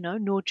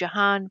 Noor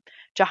Jahan,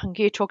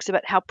 Jahangir talks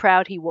about how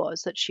proud he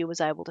was that she was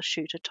able to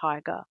shoot a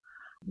tiger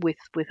with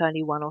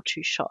only one or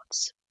two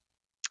shots.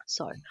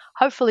 So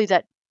hopefully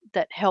that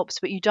helps.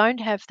 But you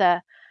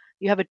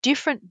have a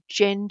different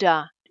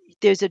gender.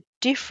 There's a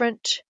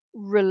different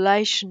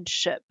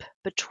relationship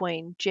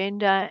between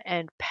gender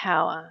and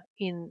power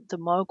in the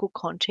Mughal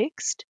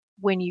context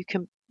when you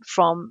come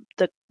from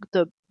the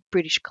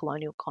British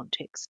colonial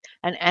context,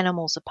 and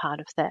animals are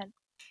part of that.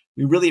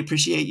 We really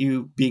appreciate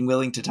you being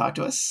willing to talk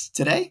to us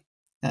today,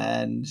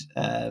 and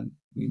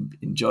we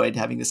enjoyed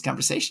having this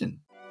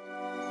conversation.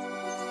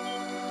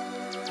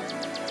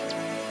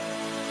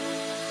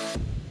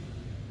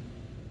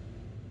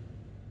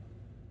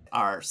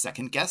 Our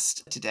second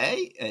guest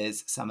today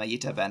is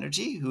Samayita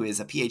Banerjee, who is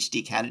a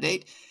PhD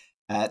candidate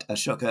at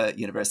Ashoka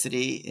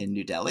University in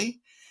New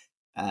Delhi.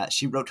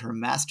 She wrote her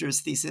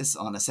master's thesis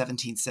on a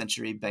 17th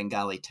century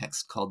Bengali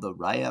text called the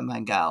Raya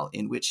Mangal,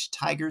 in which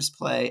tigers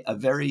play a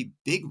very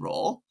big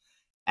role,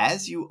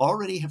 as you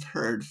already have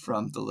heard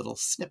from the little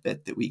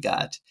snippet that we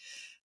got.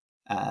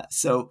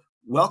 So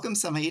welcome,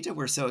 Samayita.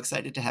 We're so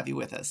excited to have you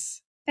with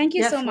us. Thank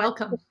you Yes, so much.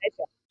 welcome.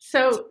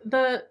 So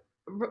the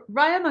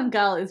Raya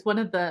Mangal is one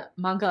of the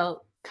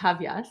Mangal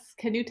kavyas.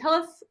 Can you tell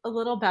us a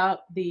little about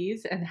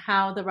these and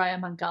how the Raya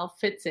Mangal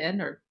fits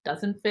in or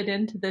doesn't fit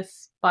into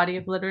this body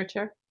of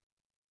literature?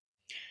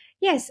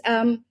 Yes,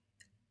 the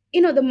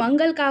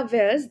Mangal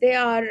Kavyas, they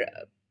are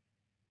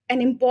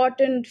an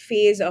important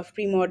phase of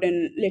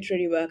pre-modern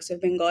literary works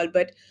of Bengal,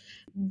 but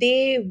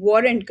they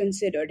weren't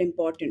considered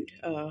important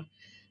uh,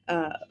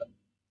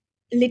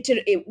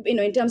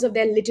 in terms of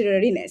their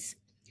literariness.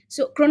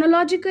 So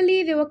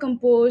chronologically, they were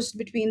composed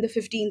between the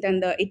 15th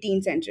and the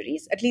 18th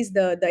centuries, at least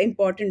the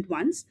important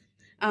ones.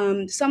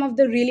 Some of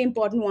the really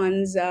important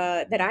ones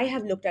that I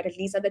have looked at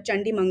least, are the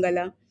Chandi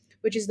Mangala,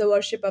 which is the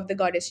worship of the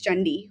goddess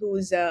Chandi,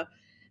 who's uh,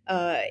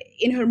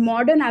 in her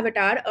modern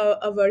avatar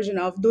a version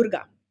of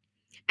Durga.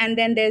 And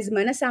then there's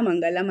Manasa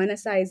Mangala.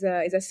 Manasa is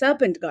a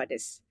serpent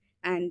goddess,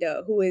 and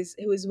who is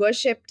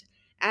worshipped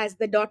as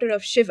the daughter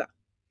of Shiva.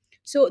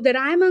 So the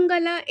Raya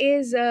Mangala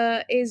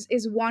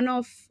is one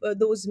of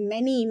those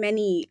many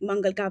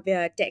Mangal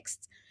Kavya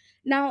texts.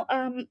 Now,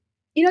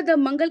 the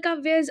Mangal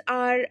Kavyas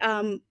are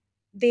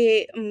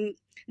they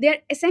they are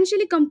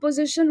essentially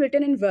composition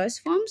written in verse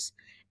forms,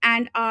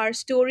 and are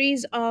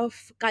stories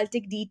of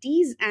cultic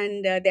deities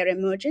and their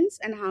emergence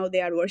and how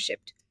they are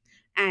worshipped.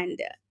 And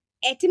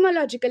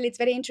etymologically, it's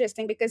very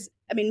interesting because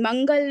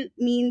Mangal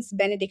means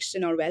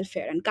benediction or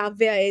welfare, and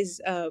Kavya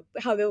is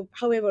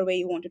however way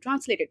you want to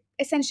translate it,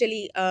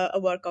 essentially a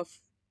work of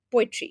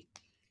poetry.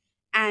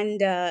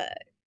 And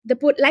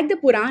like the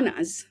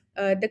Puranas,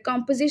 the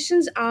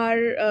compositions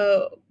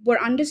were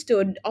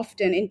understood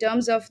often in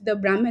terms of the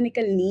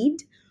Brahmanical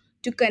need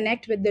to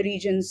connect with the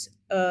region's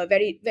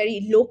very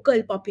very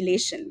local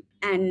population,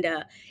 And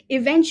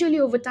eventually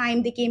over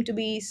time they came to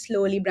be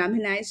slowly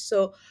brahminized.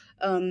 So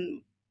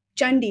um,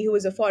 Chandi, who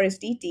was a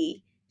forest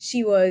deity,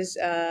 she was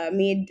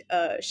made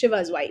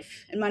Shiva's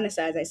wife, and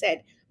Manasa, as I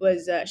said,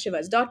 was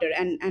Shiva's daughter.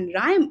 And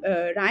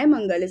Raya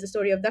Mangal is the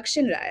story of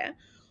Dakshin Raya,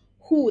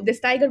 who, this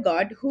tiger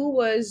god, who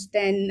was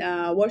then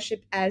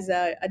worshipped as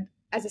a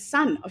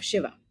son of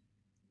Shiva.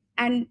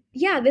 And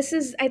yeah, this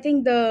is, I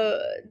think,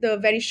 the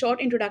very short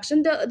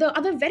introduction. The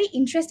other very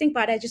interesting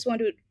part I just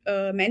want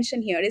to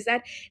mention here is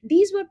that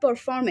these were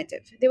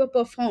performative, they were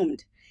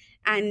performed.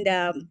 And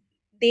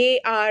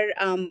they are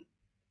um,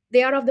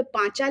 they are of the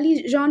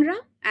Panchali genre.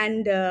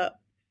 And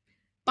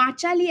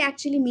Panchali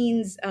actually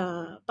means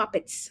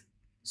puppets.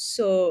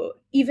 So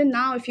even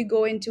now, if you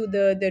go into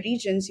the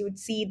regions, you would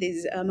see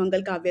these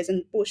Mangal Kavyas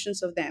and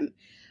portions of them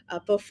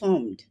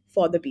performed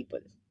for the people.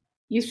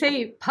 You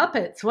say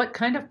puppets. What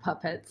kind of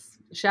puppets?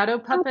 Shadow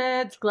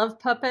puppets, glove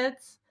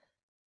puppets?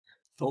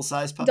 Full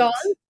size Doll,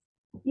 puppets?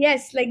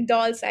 yes, like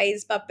doll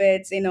size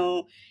puppets,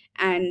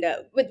 and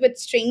with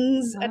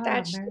strings Ah,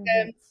 attached to them.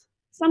 marionettes.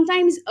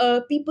 Sometimes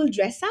people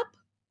dress up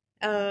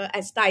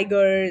as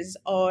tigers,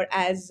 or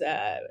as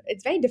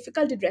it's very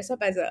difficult to dress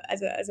up as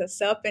a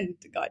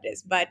serpent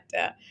goddess, but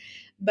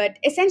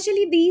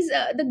essentially these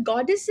the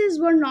goddesses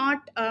were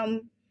not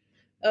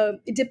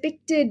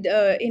depicted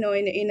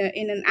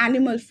in an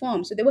animal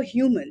form, so they were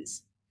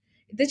humans.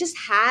 They just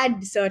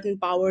had certain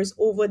powers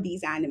over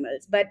these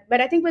animals. But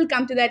I think we'll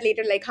come to that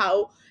later, like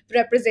how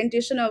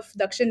representation of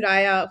Dakshin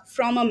Raya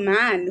from a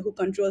man who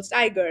controls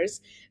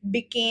tigers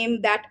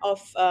became that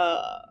of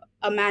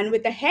a man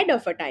with the head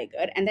of a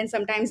tiger, and then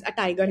sometimes a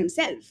tiger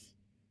himself.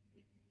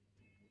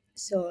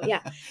 So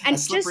yeah. A And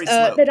just slippery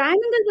the slope.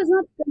 Raimangal was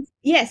not,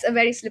 yes, a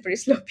very slippery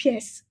slope.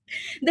 Yes,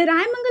 the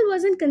Raimangal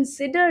wasn't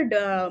considered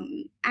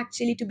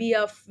actually to be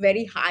of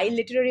very high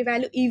literary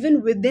value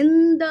even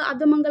within the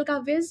other Mangal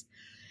Kavyas,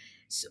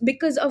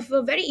 because of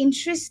a very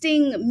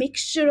interesting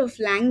mixture of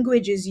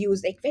languages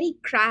used, like very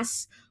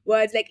crass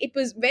words. Like it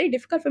was very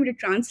difficult for me to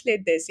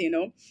translate this,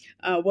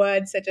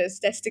 words such as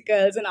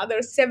testicles and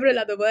other several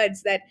other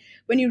words that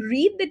when you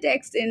read the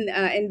text in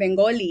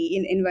Bengali,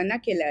 in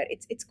vernacular,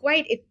 it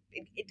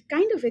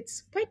kind of,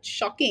 it's quite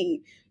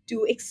shocking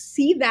to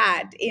see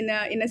that in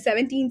a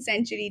 17th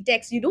century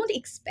text. You don't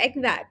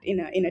expect that in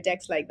a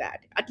text like that,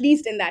 at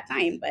least in that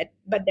time, but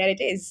there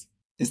it is.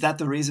 Is that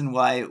the reason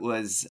why it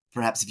was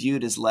perhaps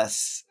viewed as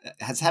less,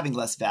 as having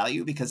less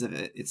value because of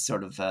its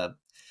sort of kind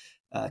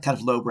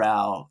of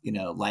lowbrow,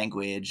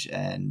 language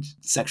and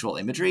sexual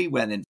imagery,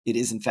 when it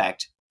is in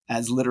fact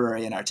as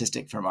literary and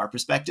artistic from our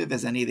perspective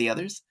as any of the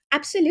others?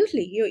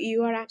 Absolutely,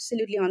 you are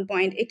absolutely on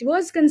point. It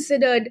was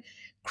considered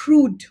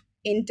crude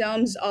in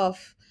terms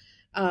of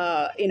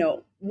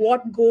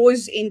what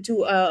goes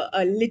into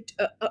a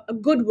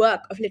good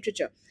work of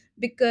literature,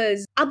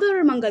 because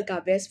other Mangal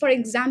Kavyas, for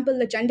example,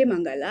 the Chandi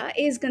Mangala,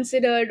 is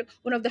considered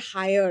one of the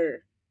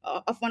higher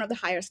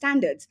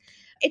standards.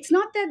 It's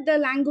not that the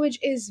language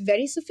is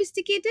very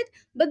sophisticated,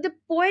 but the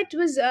poet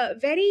was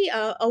very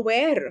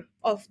aware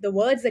of the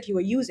words that he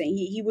was using.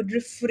 He would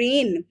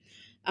refrain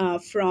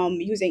from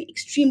using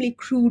extremely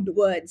crude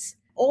words,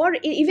 or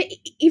even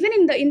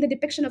in the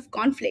depiction of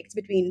conflicts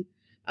between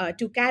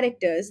two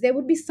characters, there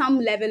would be some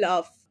level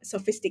of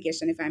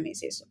sophistication, if I may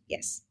say so.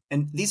 Yes.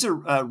 And these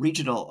are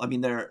regional. I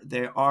mean,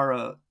 there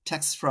are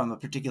texts from a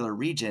particular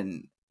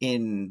region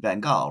in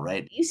Bengal,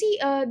 right? You see,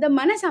 the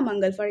Manasa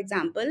Mangal, for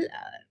example,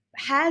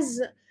 has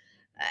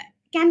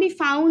can be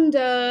found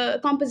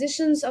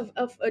compositions of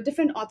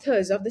different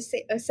authors of the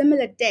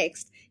similar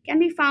text can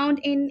be found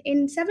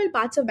in several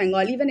parts of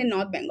Bengal, even in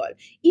North Bengal.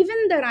 Even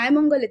the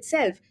Raimangal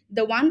itself,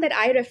 the one that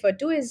I refer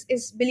to,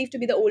 is believed to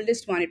be the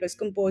oldest one. It was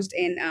composed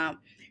in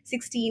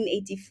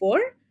 1684.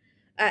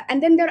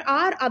 And then there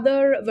are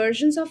other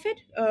versions of it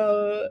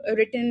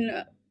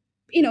written,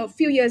 a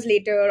few years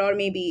later, or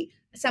maybe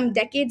some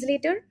decades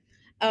later.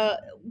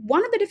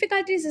 One of the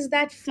difficulties is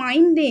that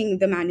finding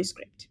the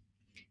manuscript.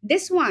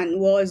 This one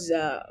was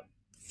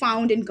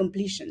found in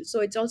completion, so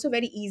it's also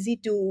very easy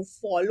to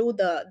follow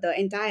the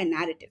entire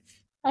narrative.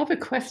 I have a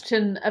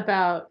question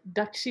about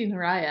Dakshin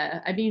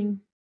Raya. I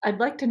mean, I'd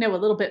like to know a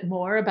little bit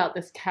more about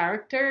this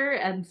character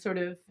and sort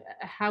of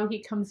how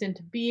he comes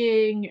into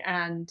being.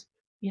 And,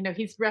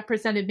 he's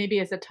represented maybe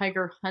as a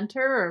tiger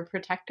hunter or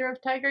protector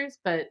of tigers,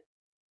 but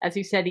as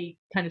you said, he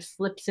kind of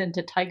slips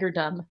into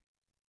tigerdom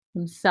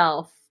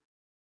himself.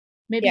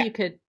 Maybe Yeah. you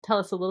could tell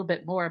us a little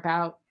bit more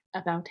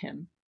about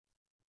him.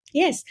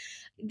 Yes,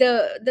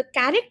 the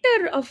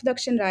character of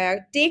Dakshin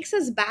Raya takes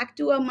us back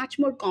to a much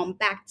more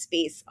compact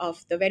space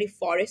of the very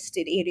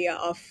forested area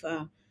of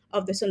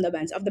the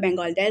Sundarbans, of the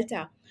Bengal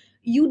Delta.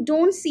 You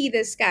don't see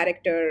this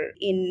character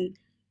in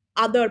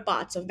other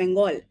parts of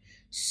Bengal.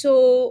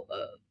 So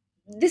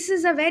this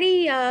is a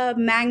very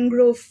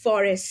mangrove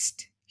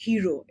forest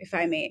hero, if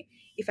I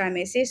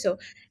may say so.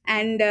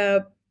 And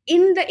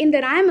in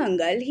the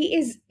Rayamangal, he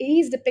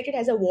is depicted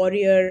as a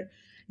warrior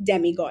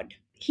demigod.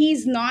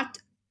 He's not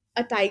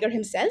a tiger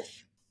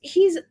himself.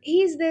 He's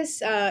this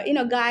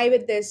guy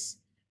with this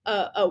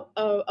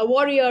a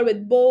warrior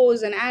with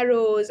bows and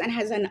arrows and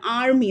has an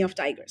army of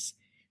tigers.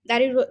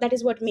 That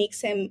is what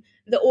makes him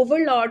the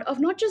overlord of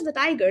not just the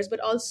tigers but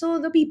also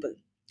the people.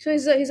 So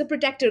he's a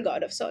protector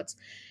god of sorts.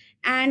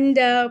 And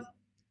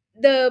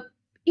the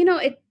you know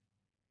it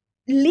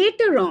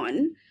later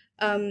on,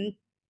 um,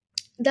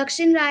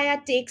 Dakshin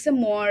Raya takes a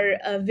more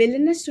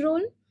villainous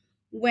role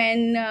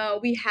when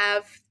we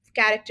have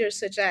characters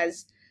such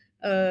as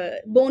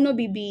Bono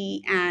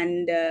Bibi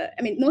and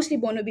mostly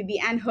Bono Bibi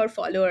and her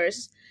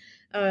followers.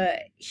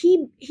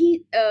 He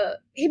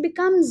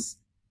becomes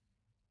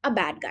a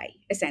bad guy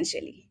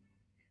essentially,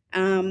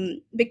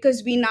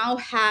 because we now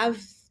have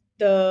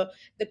the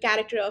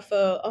character of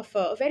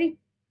a very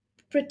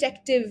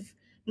protective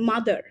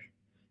mother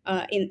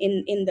in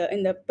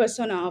the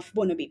persona of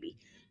Bono Bibi.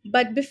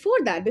 But before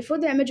that, before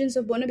the emergence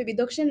of Bono Bibi,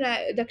 Dakshin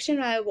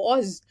Raya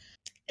was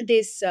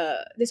this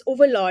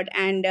overlord,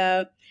 and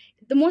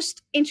the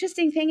most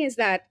interesting thing is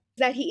that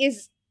he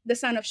is the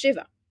son of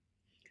Shiva.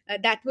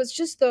 That was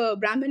just the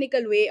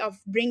Brahminical way of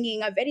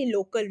bringing a very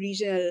local,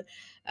 regional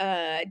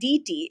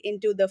deity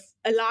into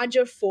a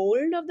larger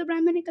fold of the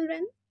Brahminical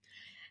realm.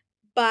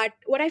 But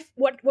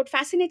what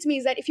fascinates me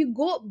is that if you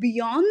go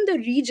beyond the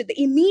region,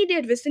 the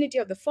immediate vicinity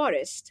of the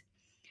forest,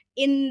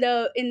 in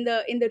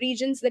the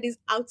regions that is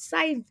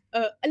outside,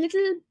 a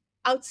little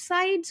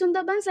outside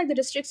Sundarbans, like the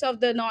districts of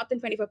the north and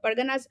 24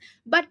 Parganas,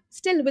 but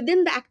still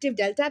within the active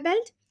delta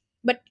belt,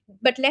 but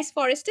less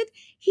forested,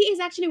 he is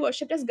actually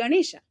worshipped as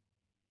Ganesha.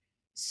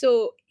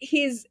 So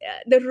his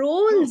the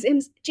roles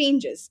in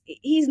changes.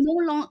 He no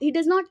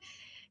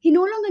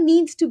longer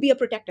needs to be a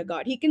protector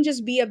god. He can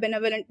just be a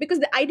benevolent, because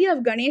the idea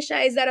of Ganesha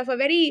is that of a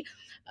very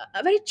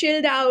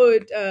chilled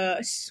out,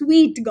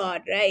 sweet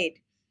god, right?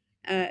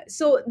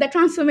 So the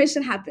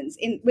transformation happens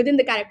in within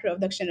the character of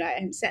Dakshin Raya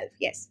himself.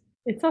 Yes.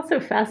 It's also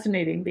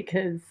fascinating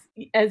because,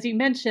 as you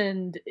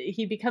mentioned,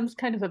 he becomes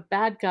kind of a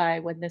bad guy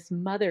when this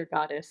mother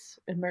goddess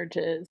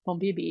emerges,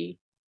 Pombibi.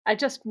 I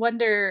just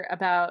wonder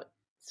about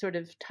sort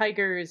of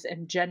tigers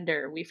and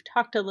gender. We've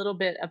talked a little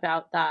bit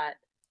about that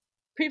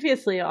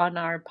previously on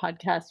our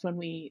podcast when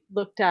we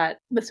looked at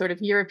the sort of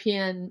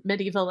European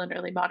medieval and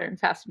early modern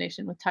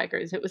fascination with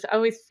tigers. It was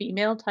always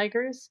female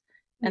tigers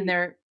and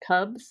their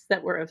cubs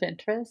that were of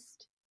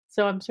interest.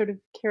 So I'm sort of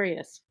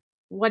curious,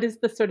 what is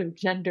the sort of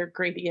gender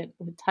gradient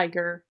with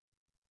tiger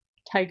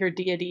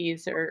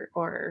deities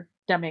or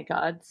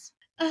demigods?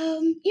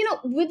 Within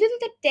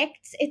the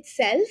text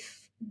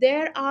itself,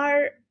 there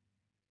are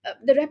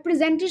the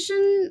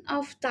representation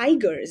of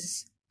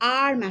tigers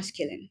are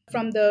masculine.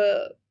 From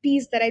the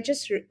piece that I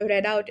just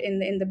read out in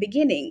the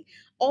beginning,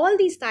 all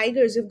these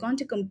tigers who've gone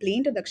to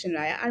complain to Dakshin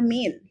Raya are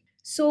male.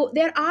 So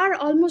there are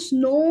almost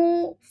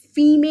no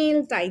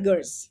female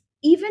tigers.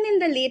 Even in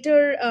the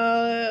later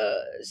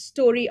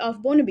story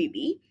of Bono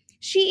Bibi,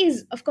 she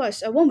is, of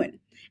course, a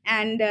woman.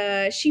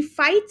 And she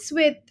fights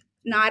with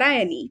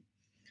Narayani,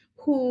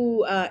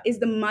 who is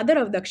the mother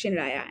of Dakshin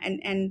Raya.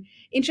 And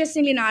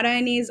interestingly,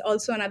 Narayani is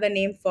also another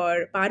name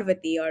for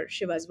Parvati, or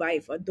Shiva's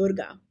wife, or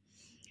Durga.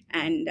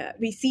 And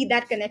we see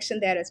that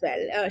connection there as well.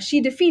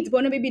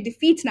 Bono Bibi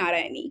defeats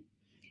Narayani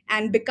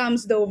and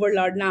becomes the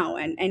overlord now.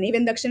 And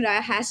even Dakshin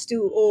Raya has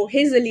to owe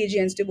his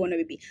allegiance to Bono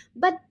Bibi.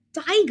 But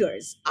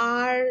tigers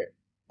are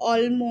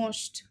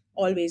almost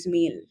always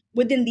male,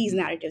 within these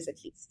narratives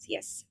at least.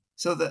 Yes.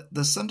 So the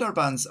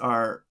Sundarbans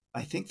are,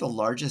 I think, the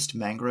largest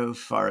mangrove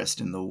forest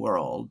in the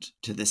world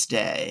to this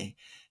day.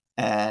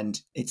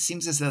 And it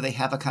seems as though they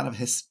have a kind of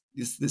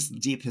this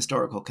deep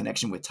historical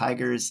connection with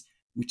tigers,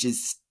 which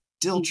is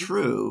still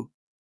true.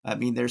 I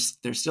mean, there's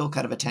still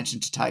kind of attention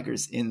to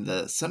tigers in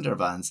the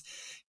Sundarbans.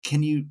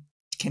 Can you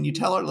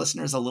tell our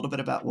listeners a little bit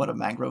about what a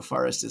mangrove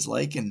forest is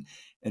like, and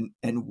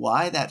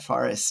why that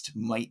forest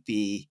might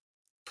be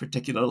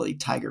particularly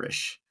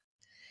tigerish?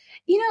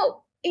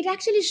 It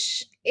actually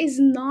is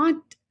not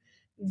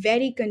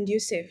very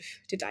conducive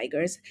to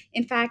tigers.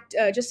 In fact,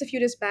 just a few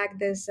days back,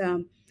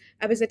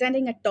 I was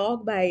attending a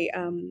talk by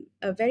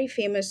a very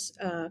famous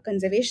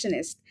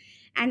conservationist,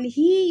 and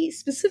he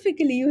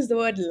specifically used the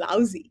word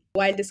lousy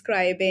while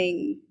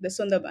describing the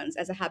Sundarbans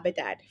as a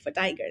habitat for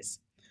tigers.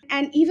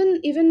 And even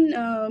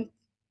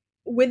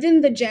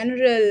within the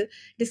general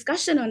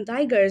discussion on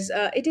tigers,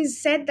 it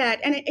is said that,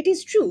 and it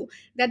is true,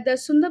 that the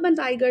Sundarban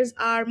tigers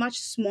are much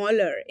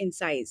smaller in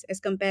size as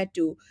compared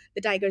to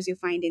the tigers you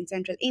find in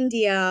central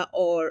India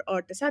or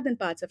the southern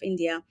parts of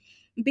India,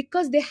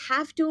 because they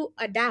have to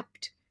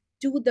adapt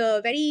to the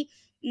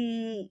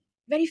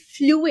very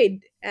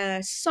fluid,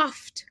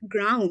 soft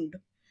ground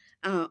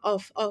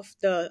of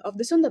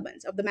the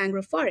Sundarbans, of the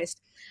mangrove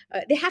forest.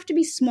 They have to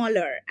be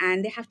smaller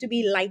and they have to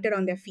be lighter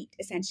on their feet,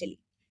 essentially.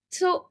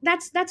 So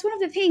that's one of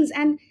the things.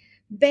 And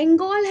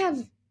Bengal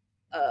have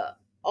uh,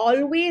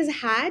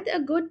 always had a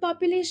good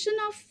population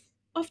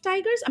of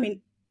tigers. I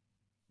mean,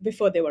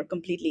 before they were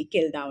completely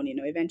killed down,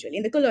 eventually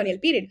in the colonial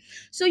period.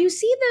 So you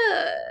see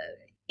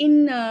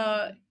in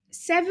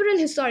several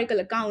historical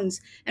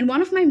accounts, and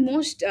one of my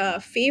most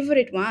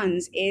favorite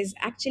ones is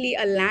actually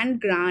a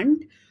land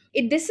grant.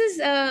 This is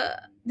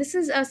This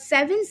is a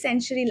 7th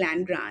century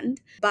land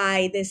grant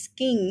by this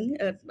king,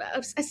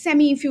 a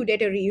semi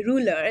feudatory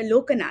ruler,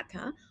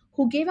 Lokanatha,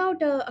 who gave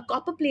out a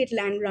copper plate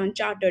land grant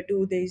charter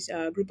to this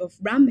group of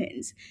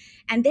Brahmins.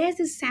 And there's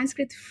this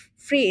Sanskrit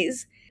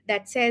phrase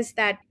that says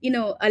that,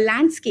 a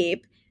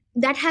landscape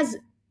that has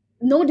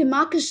no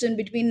demarcation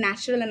between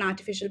natural and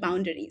artificial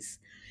boundaries.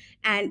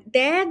 And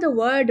there, the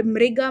word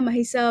Mriga,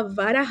 Mahisa,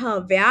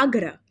 Varaha,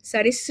 Vyagra,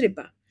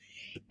 Sarisripa,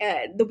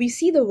 we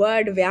see the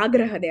word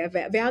Vyagraha there.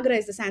 Vyagra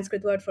is the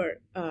Sanskrit word for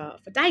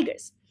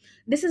tigers.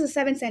 This is a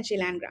 7th century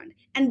land grant.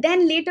 And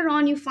then later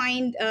on, you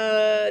find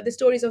the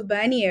stories of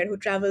Bernier, who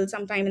traveled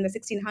sometime in the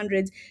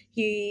 1600s.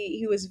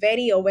 He was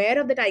very aware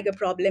of the tiger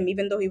problem,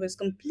 even though he was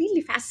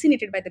completely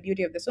fascinated by the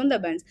beauty of the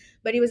Sundarbans.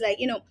 But he was like,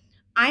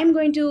 I'm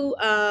going to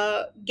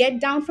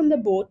get down from the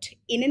boat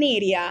in an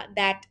area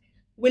that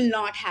will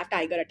not have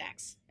tiger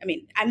attacks. I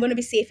mean, I'm going to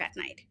be safe at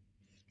night.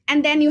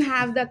 And then you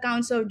have the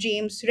accounts of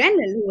James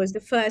Rennell, who was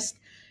the first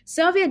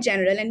Surveyor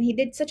General, and he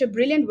did such a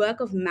brilliant work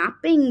of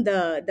mapping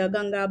the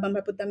Ganga,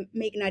 Brahmaputra,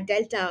 Meghna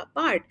Delta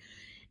part.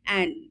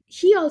 And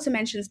he also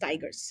mentions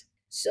tigers.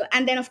 So,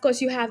 and then of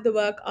course you have the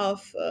work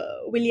of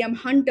William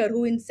Hunter,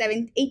 who in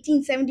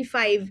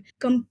 1875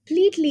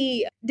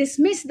 completely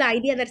dismissed the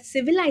idea that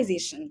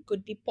civilization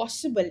could be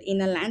possible in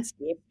a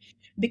landscape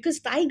because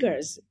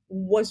tigers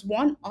was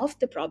one of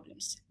the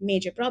problems,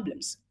 major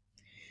problems.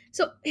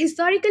 So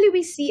historically,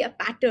 we see a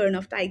pattern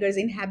of tigers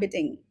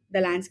inhabiting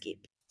the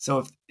landscape.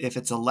 So if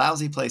it's a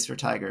lousy place for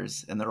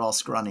tigers and they're all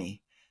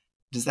scrawny,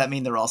 does that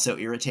mean they're also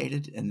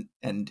irritated?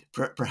 And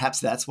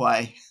perhaps that's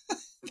why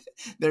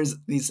there's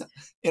these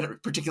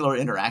particular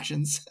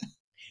interactions.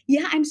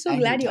 Yeah, I'm so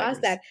Angry glad you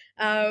asked tigers.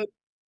 that.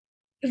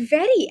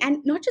 Very,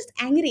 and not just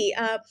angry.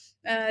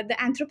 The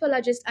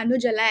anthropologist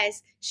Anuja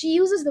Lais, she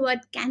uses the word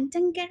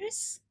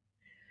cantankerous,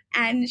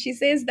 and she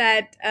says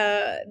that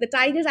the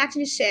tigers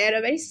actually share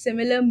a very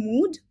similar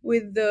mood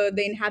with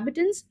the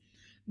inhabitants,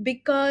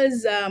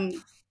 because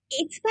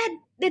it's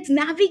that's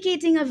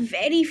navigating a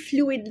very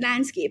fluid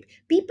landscape.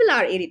 People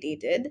are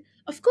irritated,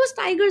 of course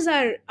tigers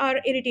are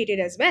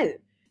irritated as well.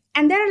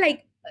 And there are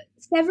like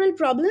several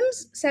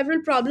problems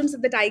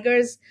that the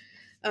tigers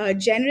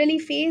generally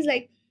face,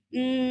 like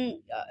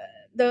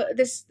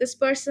this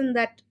person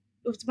that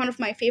was one of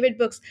my favorite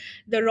books,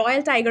 The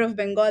Royal Tiger of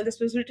Bengal. This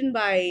was written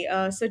by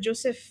Sir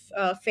Joseph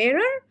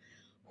Farrer,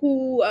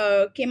 who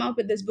came out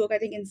with this book, I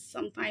think, in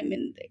sometime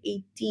in the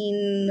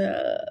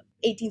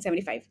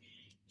 1875.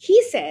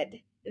 He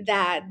said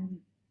that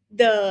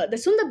the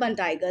Sundarban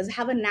tigers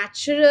have a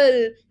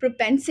natural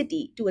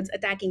propensity towards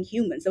attacking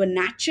humans. They were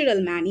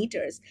natural man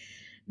eaters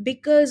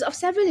because of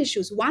several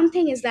issues. One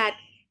thing is that,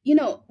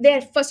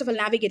 they're first of all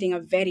navigating a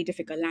very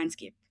difficult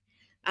landscape.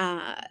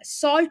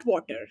 Salt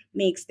water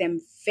makes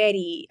them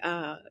very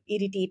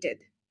irritated,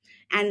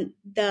 and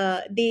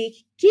they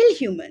kill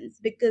humans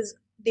because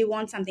they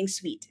want something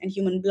sweet, and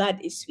human blood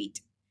is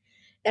sweet.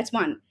 That's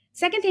one.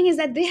 Second thing is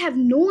that they have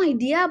no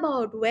idea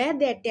about where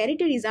their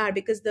territories are,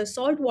 because the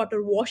salt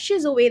water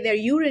washes away their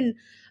urine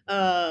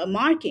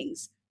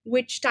markings,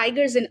 which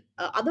tigers in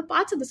other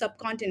parts of the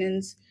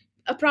subcontinents,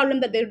 a problem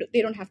that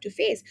they don't have to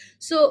face.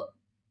 So,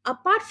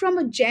 apart from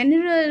a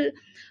general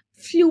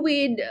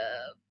fluid,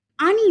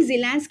 uneasy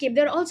landscape,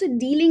 they're also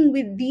dealing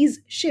with these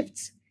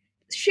shifts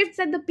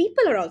that the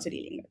people are also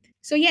dealing with.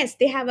 So, yes,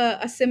 they have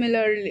a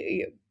similar,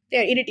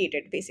 they're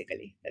irritated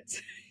basically.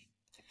 That's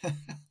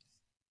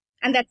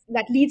and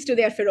that leads to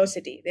their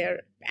ferocity. They're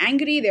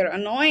angry, they're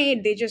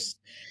annoyed, they just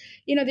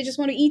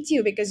want to eat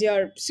you because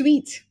you're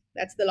sweet.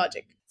 That's the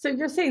logic. So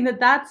you're saying that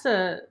that's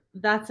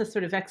a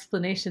sort of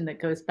explanation that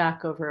goes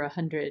back over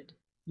 100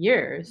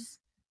 years.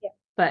 Yeah.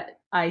 But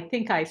I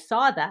think I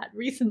saw that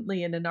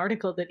recently in an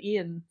article that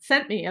Ian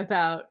sent me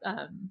about,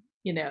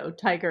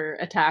 tiger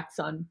attacks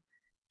on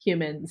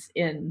humans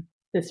in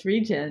this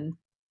region.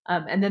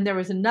 And then there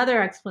was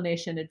another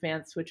explanation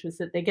advanced, which was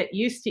that they get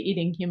used to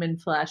eating human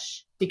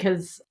flesh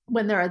because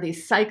when there are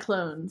these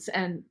cyclones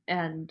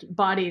and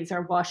bodies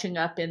are washing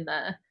up in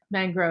the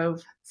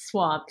mangrove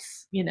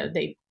swamps,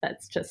 they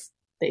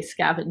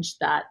scavenge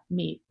that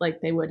meat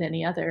like they would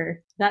any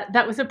other.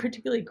 That was a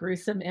particularly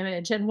gruesome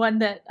image, and one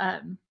that,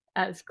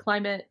 as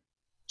climate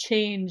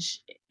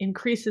change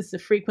increases the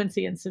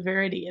frequency and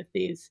severity of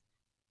these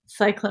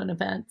cyclone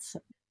events,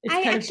 it's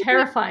I kind of actually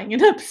terrifying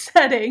and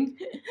upsetting.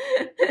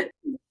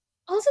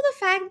 also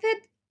the fact that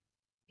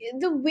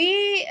the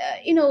way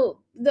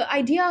the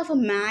idea of a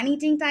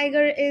man-eating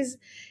tiger is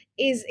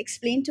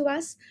explained to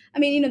us. I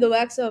mean, the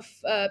works of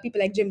people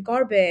like Jim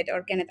Corbett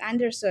or Kenneth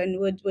Anderson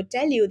would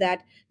tell you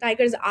that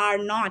tigers are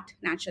not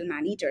natural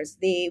man-eaters.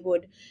 They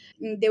would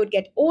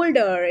get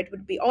older, it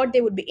would be, or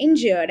they would be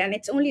injured, and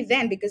it's only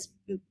then, because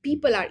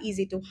people are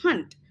easy to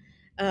hunt,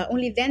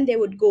 only then they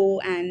would go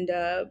and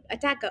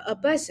attack a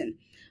person.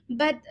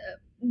 But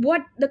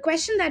what the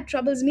question that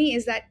troubles me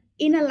is that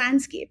in a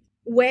landscape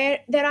where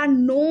there are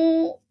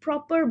no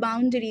proper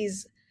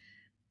boundaries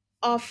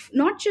of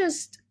not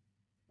just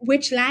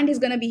which land is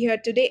going to be here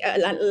today,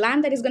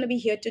 land that is going to be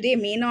here today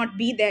may not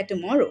be there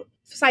tomorrow,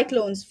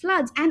 cyclones,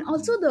 floods, and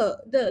also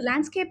the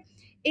landscape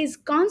is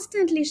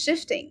constantly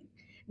shifting.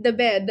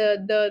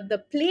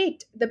 The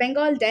plate, the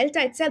Bengal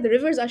Delta itself, the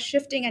rivers are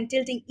shifting and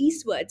tilting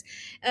eastwards.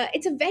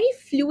 It's a very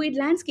fluid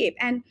landscape,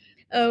 and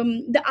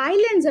the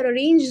islands are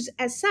arranged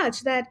as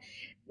such that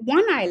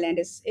one island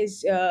is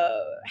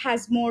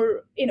has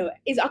more,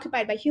 is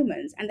occupied by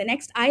humans, and the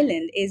next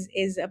island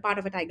is a part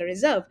of a tiger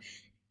reserve.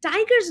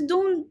 Tigers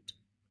don't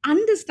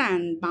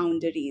understand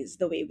boundaries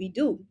the way we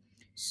do.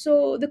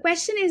 So the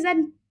question is that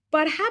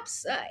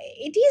perhaps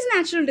it is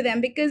natural to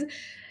them, because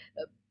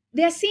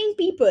they're seeing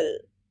people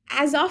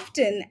as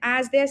often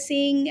as they're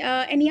seeing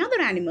any other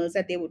animals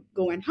that they would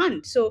go and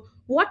hunt. So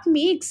what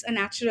makes a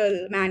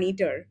natural man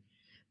eater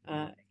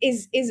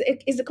is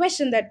a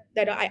question that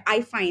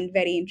I find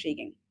very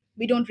intriguing.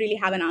 We don't really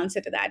have an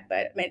answer to that,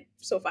 but I mean,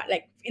 so far,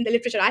 like in the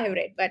literature I have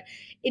read, but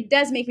it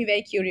does make me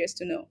very curious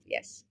to know.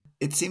 Yes.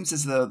 It seems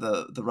as though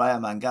the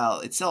Raya Mangal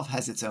itself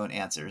has its own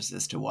answers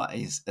as to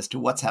why, as to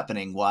what's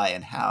happening, why,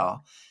 and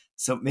how.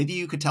 So maybe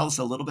you could tell us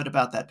a little bit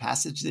about that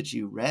passage that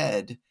you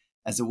read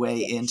as a way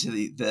Yes. into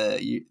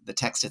the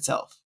text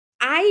itself.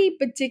 I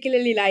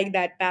particularly like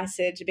that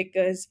passage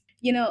because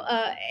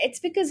it's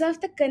because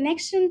of the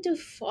connection to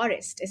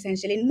forest,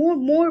 essentially,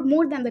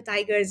 more than the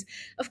tigers.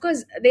 Of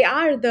course, they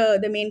are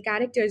the main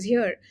characters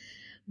here,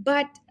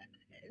 but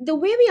the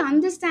way we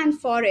understand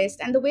forest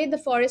and the way the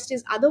forest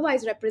is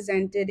otherwise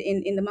represented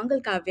in the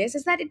Mangal Kavyas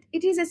is that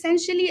it is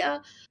essentially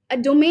a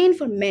domain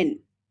for men.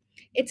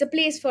 It's a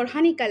place for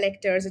honey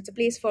collectors, it's a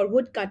place for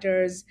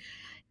woodcutters.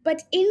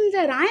 But in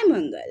the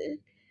Rayamangal,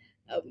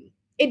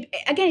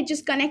 it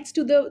just connects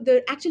to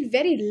the actual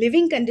very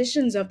living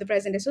conditions of the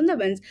present day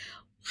Sundarbans.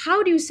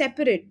 How do you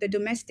separate the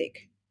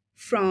domestic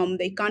from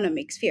the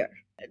economic sphere?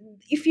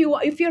 If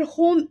your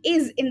home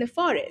is in the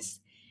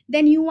forest,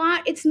 then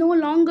it's no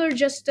longer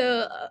just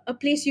a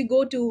place you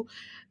go to,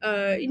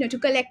 to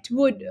collect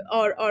wood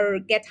or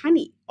get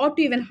honey, or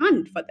to even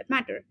hunt for that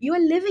matter. You are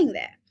living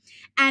there,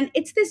 and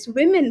it's this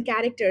women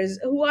characters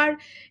who are,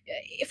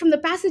 from the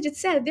passage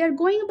itself, they are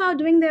going about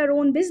doing their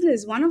own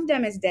business. One of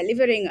them is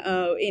delivering,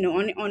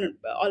 on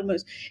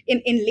almost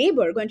in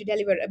labor, going to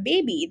deliver a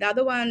baby. The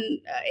other one,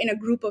 in a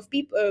group of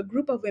people, a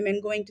group of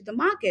women going to the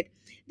market.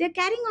 They're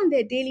carrying on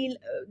their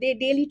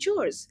daily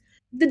chores.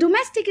 The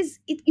domestic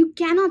you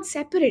cannot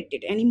separate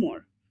it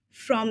anymore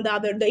from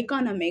the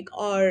economic,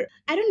 or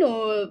I don't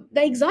know,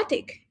 the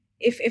exotic,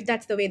 if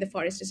that's the way the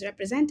forest is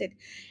represented.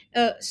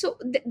 That's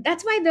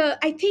why the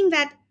I think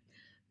that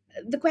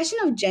the question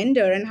of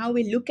gender and how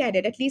we look at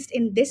it, at least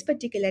in this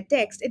particular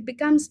text, it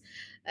becomes,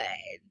 uh,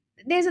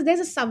 there's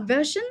a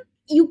subversion.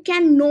 You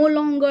can no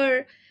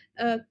longer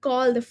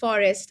call the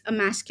forest a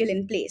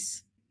masculine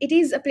place. It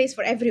is a place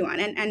for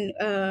everyone, and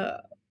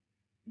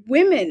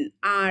women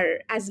are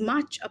as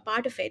much a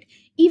part of it,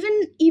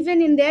 even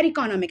in their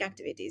economic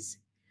activities.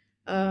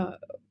 Uh,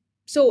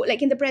 so,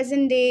 like in the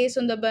present day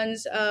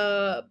Sundarbans,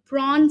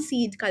 prawn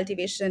seed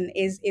cultivation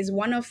is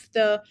one of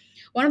the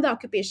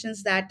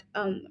occupations that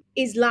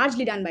is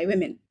largely done by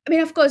women. I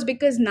mean, of course,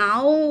 because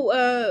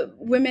now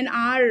women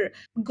are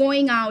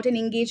going out and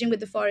engaging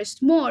with the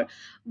forest more.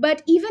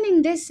 But even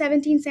in this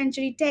 17th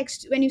century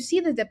text, when you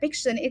see the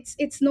depiction,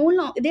 it's no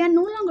long they are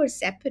no longer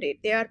separate.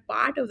 They are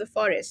part of the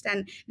forest,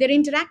 and they're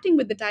interacting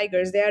with the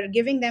tigers. They are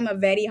giving them a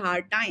very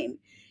hard time,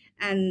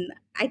 and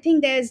I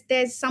think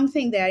there's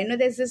something there.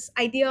 There's this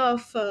idea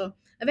of a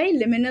very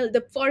liminal.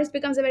 The forest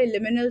becomes a very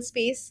liminal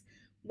space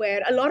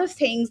where a lot of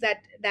things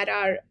that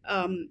are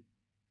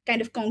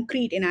kind of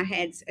concrete in our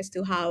heads as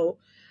to how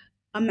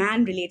a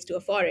man relates to a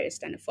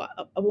forest and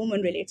a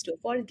woman relates to a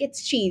forest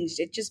gets changed.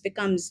 It just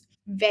becomes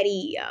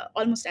very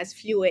almost as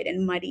fluid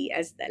and muddy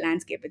as the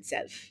landscape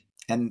itself.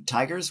 And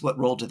tigers, what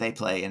role do they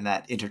play in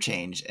that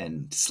interchange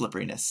and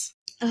slipperiness?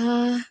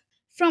 Uh,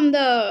 from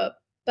the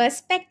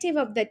perspective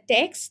of the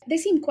text, they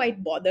seem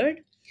quite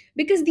bothered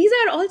because they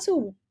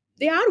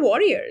are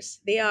warriors.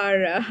 They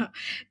are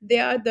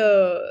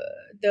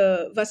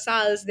the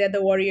vassals. They're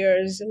the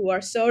warriors who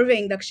are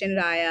serving Dakshin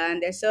Raya,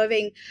 and they're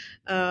serving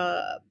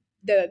uh,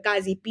 the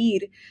Ghazi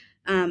Pir.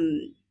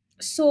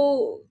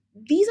 So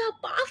these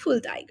are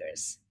powerful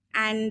tigers,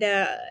 and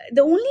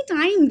the only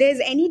time there's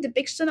any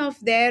depiction of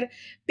their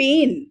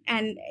pain,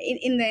 and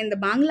in the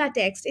Bangla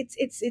text,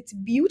 it's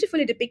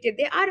beautifully depicted.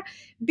 They are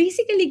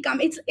basically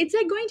it's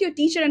like going to your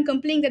teacher and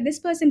complaining that this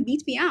person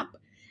beat me up,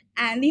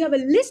 and you have a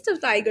list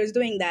of tigers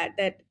doing that.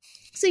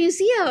 So you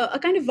see a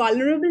kind of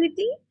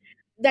vulnerability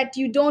that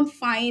you don't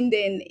find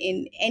in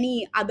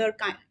any of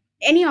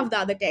the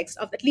other texts,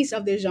 of at least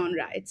of this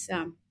genre. It's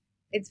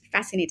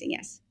fascinating.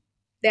 Yes,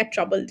 they're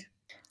troubled.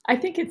 I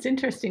think it's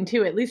interesting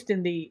too, at least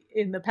in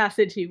the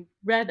passage you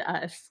read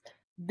us,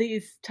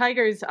 these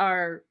tigers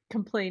are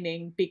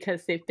complaining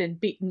because they've been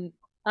beaten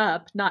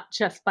up, not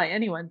just by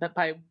anyone, but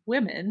by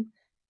women.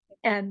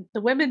 And the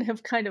women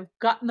have kind of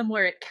gotten them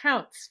where it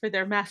counts for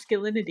their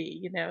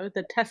masculinity,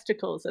 the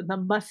testicles and the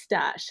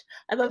mustache.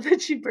 I love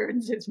that she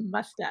burns his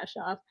mustache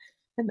off,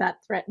 and that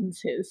threatens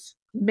his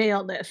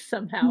maleness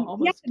somehow, Yeah,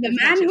 almost the as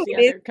much as manhood the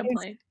is, other is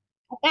complaint.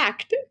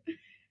 attacked.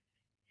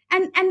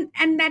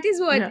 And that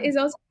is what Yeah. is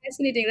also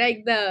fascinating,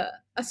 right? The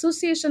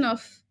association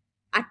of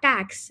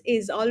attacks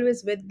is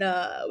always with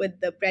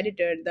the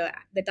predator,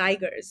 the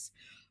tigers.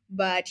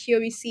 But here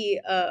we see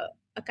a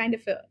kind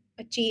of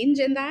a change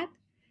in that.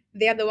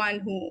 They are the one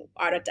who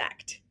are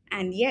attacked,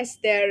 and yes,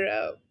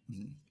 they're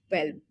Mhm.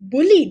 well,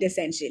 bullied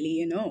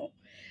essentially,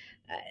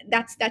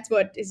 that's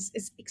what is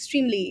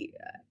extremely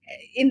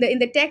in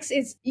the text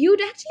is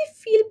you'd actually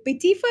feel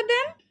pity for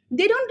them.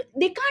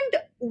 They can't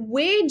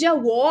wage a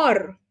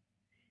war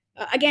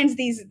against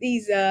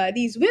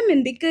these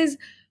women because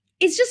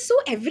it's just so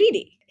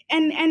everyday.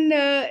 And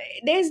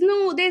there's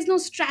no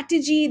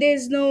strategy,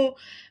 there's no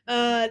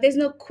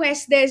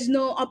quest, there's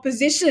no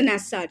opposition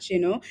as such.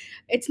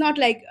 It's not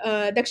like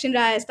Dakshin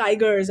Raya's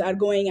tigers are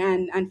going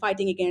and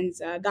fighting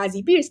against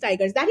Ghazi Pir's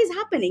tigers. That is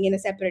happening in a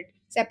separate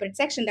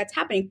section. That's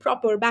happening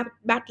proper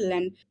battle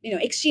and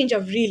exchange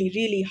of really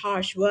really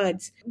harsh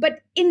words.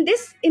 But in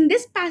this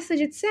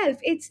passage itself,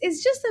 it's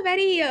just a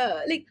very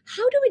like,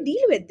 how do we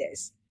deal with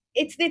this?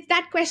 It's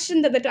that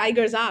question that the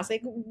tigers ask,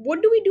 like,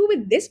 what do we do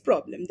with this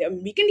problem?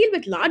 We can deal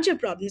with larger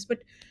problems, but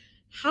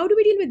how do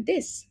we deal with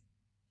this?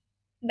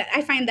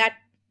 I find that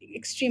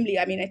extremely,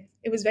 I mean,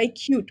 it was very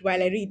cute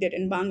while I read it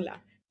in Bangla.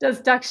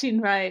 Does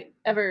Dakshin Rai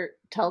ever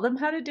tell them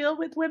how to deal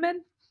with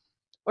women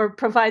or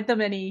provide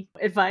them any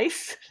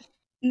advice?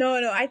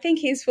 No, I think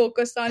he's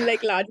focused on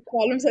like large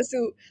problems as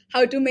to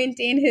how to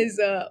maintain his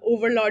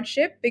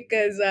overlordship,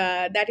 because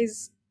that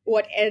is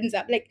what ends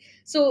up like.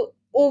 So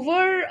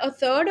over a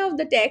third of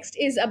the text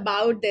is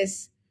about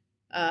this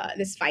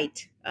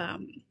fight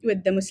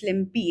with the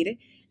Muslim Pir,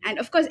 and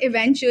of course,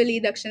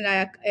 eventually Dakshin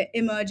Raya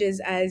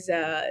emerges as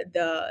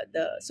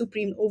the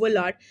supreme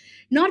overlord,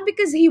 not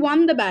because he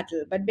won the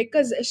battle, but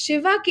because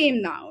Shiva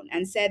came down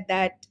and said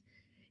that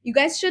you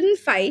guys shouldn't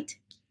fight.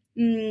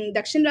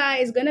 Dakshin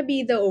Raya is gonna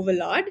be the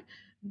overlord,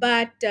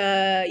 but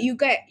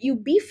you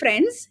be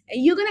friends.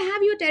 You're gonna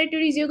have your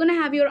territories. You're gonna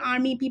have your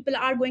army. People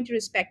are going to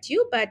respect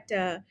you, but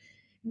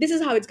this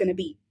is how it's gonna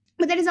be.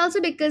 But that is also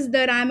because the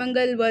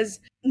Rayamangal was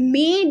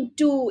made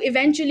to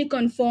eventually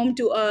conform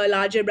to a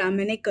larger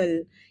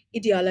Brahminical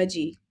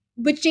ideology,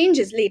 which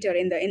changes later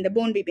in the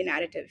Bone Bibi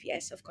narrative.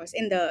 Yes, of course,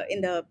 in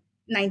the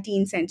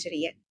 19th century.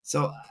 Yes.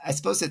 So I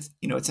suppose it's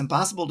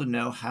impossible to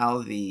know how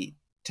the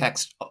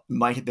text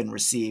might have been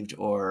received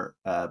or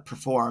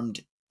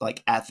performed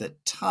like at the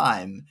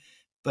time,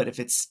 but if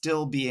it's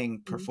still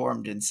being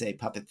performed in, say,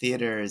 puppet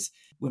theaters,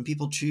 when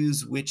people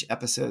choose which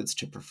episodes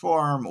to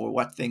perform or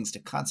what things to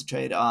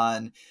concentrate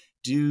on,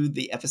 do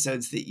the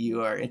episodes that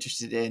you are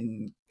interested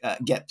in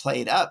get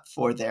played up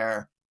for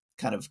their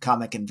kind of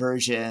comic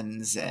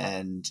inversions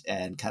and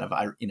kind of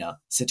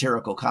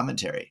satirical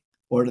commentary?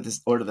 Or do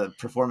the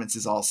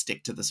performances all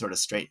stick to the sort of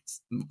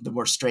the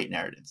more straight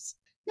narratives?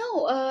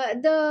 No,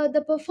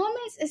 the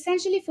performance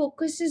essentially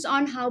focuses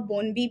on how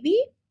Bon Bibi.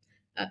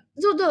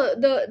 So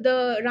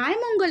the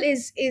Raimongal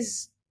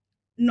is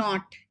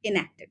not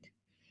enacted.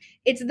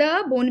 It's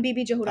the Bon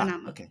Bibi Ah,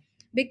 Jahuranama, okay.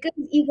 because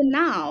even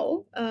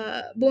now,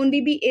 Bon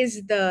Bibi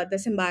is the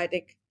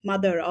symbiotic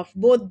mother of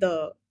both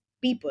the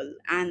people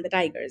and the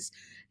tigers,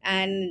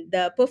 and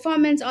the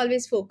performance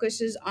always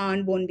focuses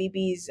on Bon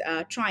Bibi's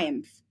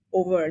triumph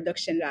over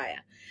Dakshin Raya.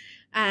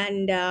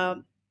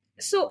 And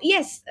so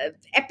yes,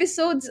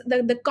 episodes,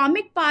 the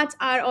comic parts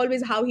are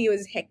always how he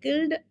was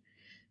heckled,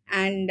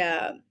 and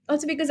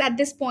also because at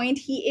this point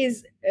he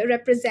is a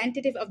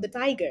representative of the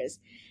tigers,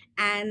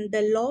 and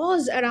the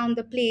laws around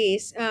the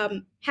place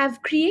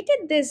have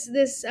created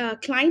this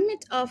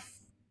climate of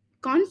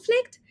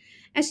conflict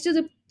as to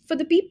the for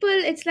the people.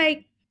 It's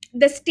like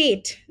the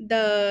state,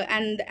 the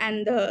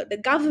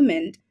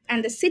government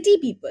and the city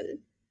people,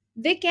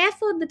 they care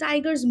for the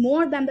tigers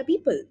more than the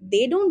people.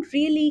 They don't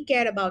really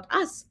care about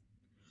us.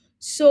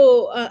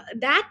 So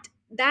that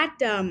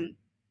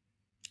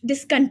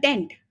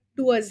discontent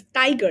towards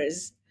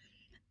tigers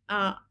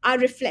are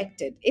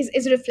reflected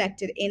is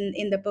reflected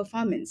in the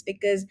performance,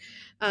 because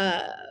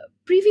uh,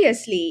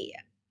 previously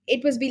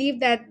it was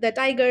believed that the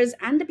tigers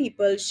and the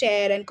people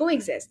share and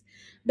coexist,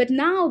 but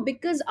now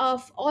because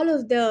of all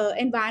of the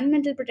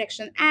environmental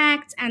protection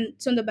acts and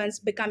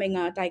Sundarbans becoming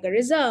a tiger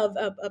reserve,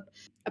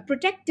 a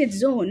protected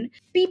zone,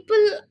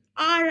 people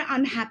are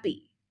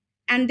unhappy,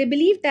 and they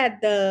believe that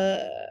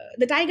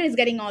the tiger is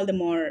getting all the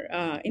more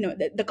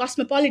the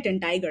cosmopolitan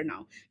tiger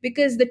now,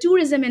 because the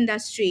tourism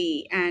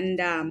industry and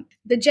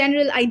the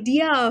general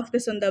idea of the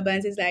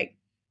Sundarbans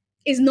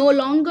is no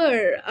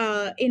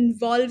longer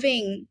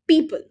involving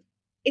people.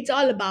 It's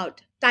all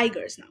about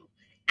tigers now,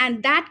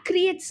 and that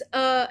creates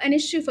an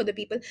issue for the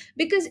people,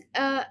 because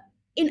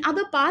in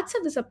other parts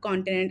of the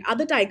subcontinent,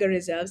 other tiger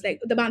reserves like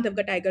the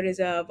Bantavgarh Tiger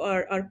Reserve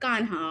or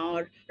Kanha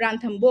or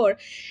Ranthambore,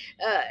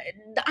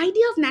 the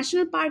idea of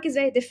national park is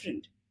very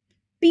different.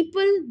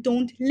 People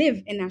don't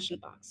live in national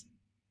parks.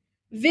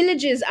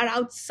 Villages are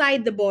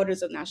outside the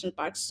borders of national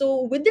parks.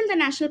 So within the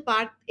national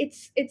park,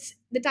 it's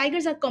the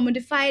tigers are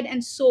commodified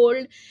and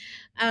sold,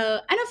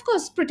 and of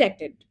course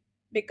protected,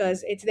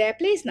 because it's their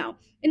place now.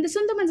 In the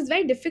Sundarbans, it's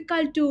very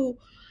difficult to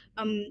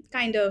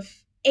kind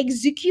of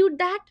execute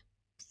that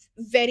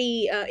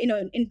very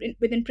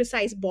within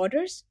precise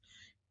borders,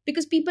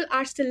 because people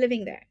are still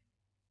living there.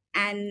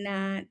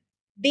 and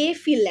they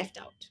feel left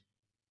out.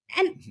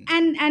 And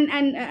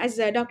Mhm. as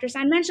Dr.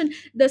 San mentioned,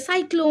 the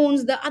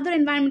cyclones, the other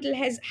environmental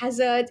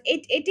hazards,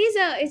 it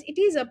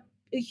is a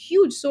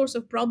huge source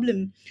of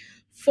problem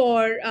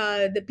for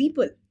the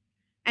people,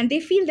 and they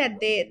feel that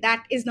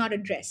that is not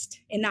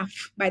addressed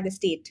enough by the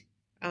state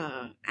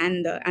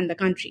and the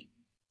country.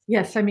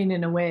 Yes, I mean,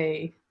 in a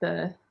way,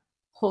 the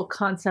whole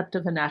concept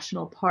of a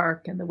national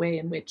park and the way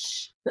in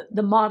which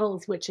the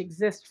models which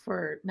exist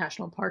for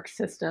national park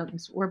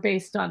systems were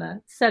based on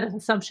a set of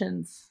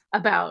assumptions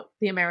about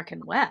the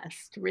American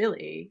West,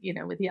 really,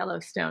 with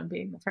Yellowstone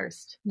being the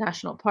first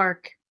national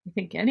park, I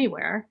think,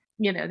 anywhere.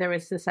 There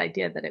was this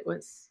idea that it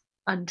was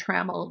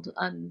untrammeled,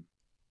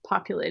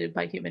 unpopulated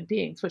by human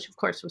beings, which of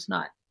course was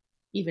not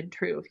even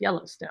true of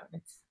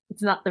Yellowstone.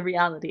 It's not the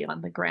reality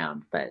on the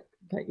ground, but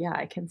yeah,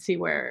 I can see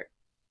where,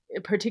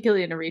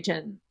 particularly in a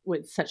region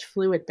with such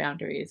fluid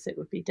boundaries, it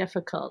would be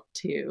difficult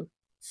to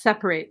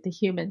separate the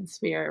human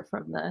sphere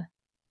from the,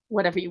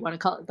 whatever you want to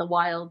call it, the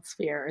wild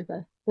sphere,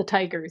 the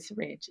tigers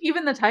range.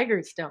 Even the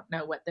tigers don't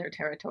know what their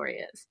territory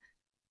is.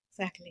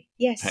 Exactly.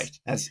 Yes. Right,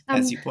 as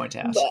Um, you point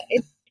out. but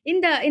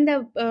in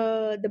the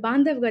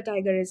Bandhavgarh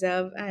Tiger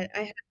Reserve, I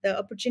had the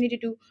opportunity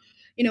to,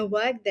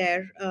 work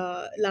there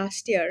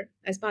last year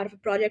as part of a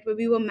project where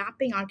we were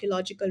mapping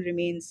archaeological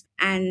remains,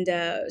 and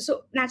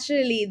so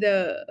naturally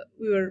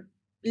we were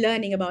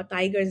learning about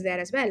tigers there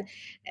as well.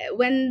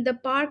 When the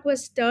park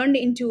was turned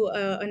into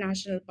a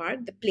national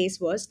park, the place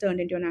was turned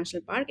into a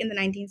national park in the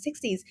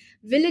 1960s.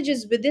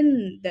 Villages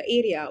within the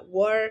area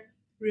were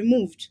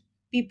removed.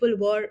 People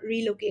were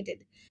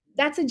relocated.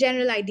 That's a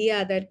general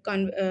idea that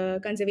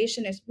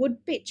conservationists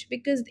would pitch,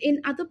 because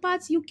in other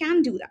parts you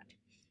can do that.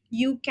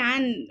 You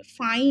can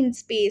find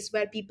space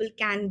where people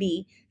can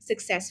be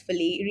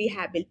successfully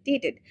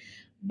rehabilitated.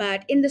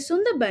 But in the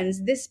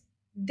Sundarbans,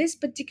 this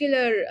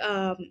particular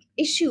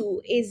issue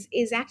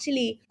is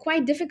actually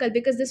quite difficult,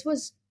 because this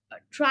was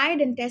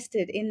tried and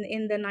tested in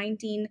the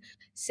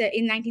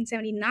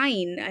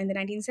 1979. In the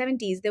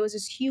 1970s, there was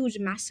this huge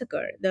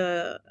massacre,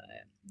 the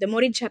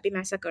Morid Chapi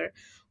massacre,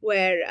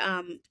 where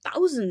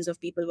thousands of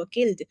people were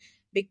killed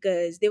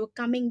because they were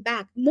coming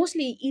back,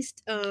 mostly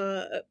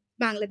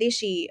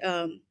Bangladeshi,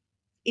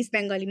 East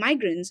Bengali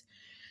migrants,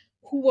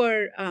 who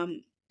were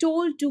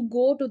told to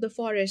go to the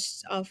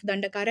forests of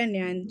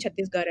Dandakaranya and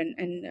Chhattisgarh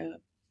and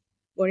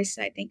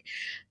Orissa, I think,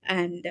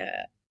 and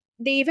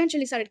they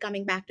eventually started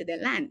coming back to their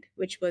land,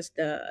 which was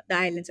the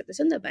islands of the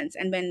Sundarbans.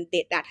 And when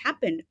that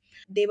happened,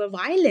 they were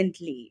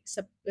violently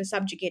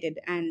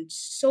subjugated, and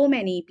so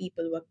many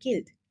people were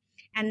killed.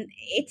 And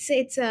it's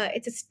a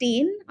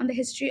stain on the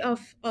history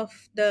of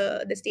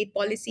the state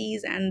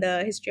policies and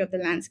the history of the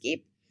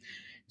landscape.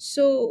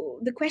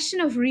 So the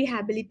question of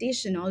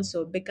rehabilitation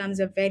also becomes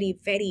a very,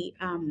 very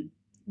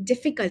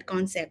difficult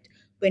concept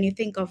when you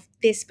think of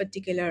this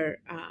particular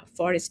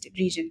forest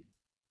region.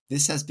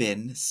 This has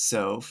been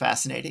so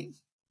fascinating.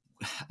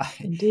 I,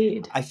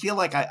 Indeed. I feel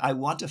like I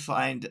want to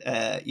find,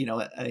 an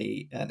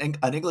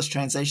English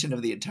translation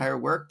of the entire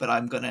work, but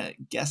I'm going to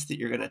guess that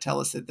you're going to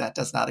tell us that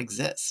does not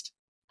exist.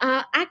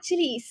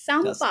 Actually,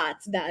 some Does it?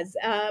 parts does.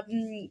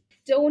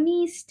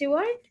 Tony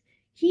Stewart,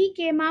 he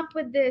came out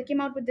with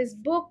this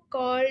book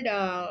called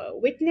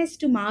Witness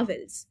to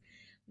Marvels,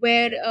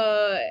 where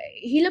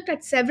he looked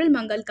at several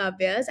Mangal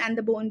Kavyas and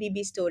the Bone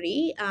Bibi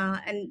story,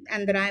 and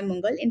the Rai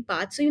Mangal in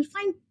parts. So you'll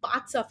find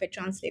parts of it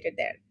translated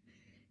there.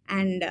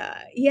 And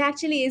he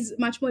actually is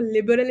much more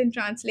liberal in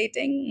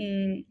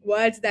translating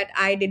words that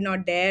I did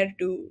not dare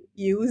to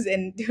use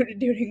in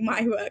during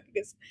my work,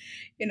 because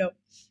you know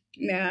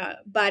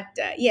but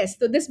yes,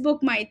 so this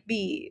book might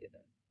be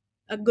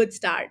a good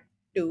start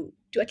to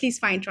at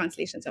least find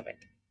translations of it.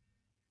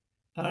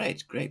 All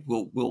right, great.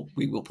 We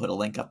will put a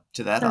link up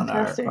to that on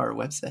Fantastic. our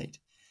website.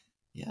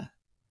 Yeah.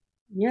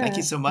 Thank you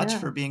Yeah, so much yeah.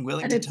 for being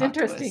willing And to it's talk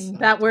to us interesting, about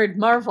that word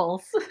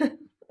marvels.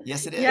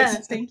 Yes, it Yeah,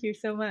 is. thank you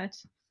so much.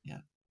 Yeah.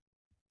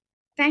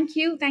 Thank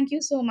you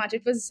so much.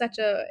 It was such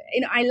a,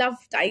 I love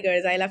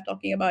tigers, I love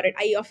talking about it.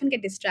 I often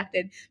get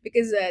distracted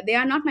because they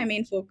are not my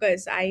main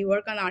focus. I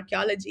work on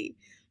archaeology,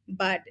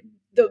 but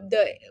the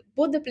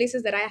both the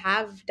places that I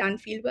have done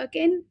fieldwork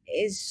in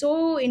is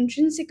so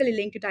intrinsically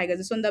linked to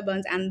tigers, the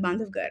Sundarbans and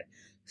Bandhavgarh.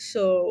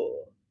 So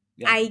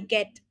Yeah. I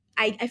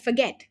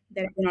forget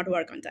that I do not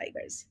work on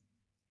tigers.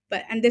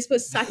 But and this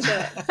was such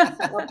a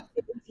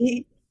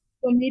opportunity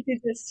for me to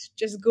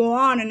just go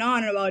on and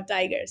on about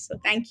tigers. So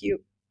thank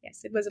you.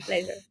 Yes, it was a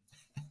pleasure.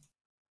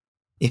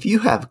 If you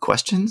have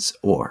questions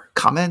or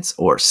comments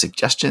or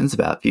suggestions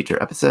about future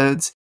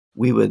episodes,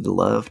 we would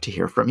love to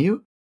hear from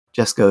you.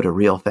 Just go to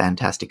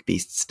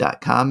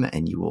realfantasticbeasts.com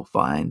and you will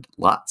find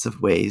lots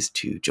of ways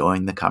to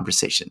join the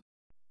conversation.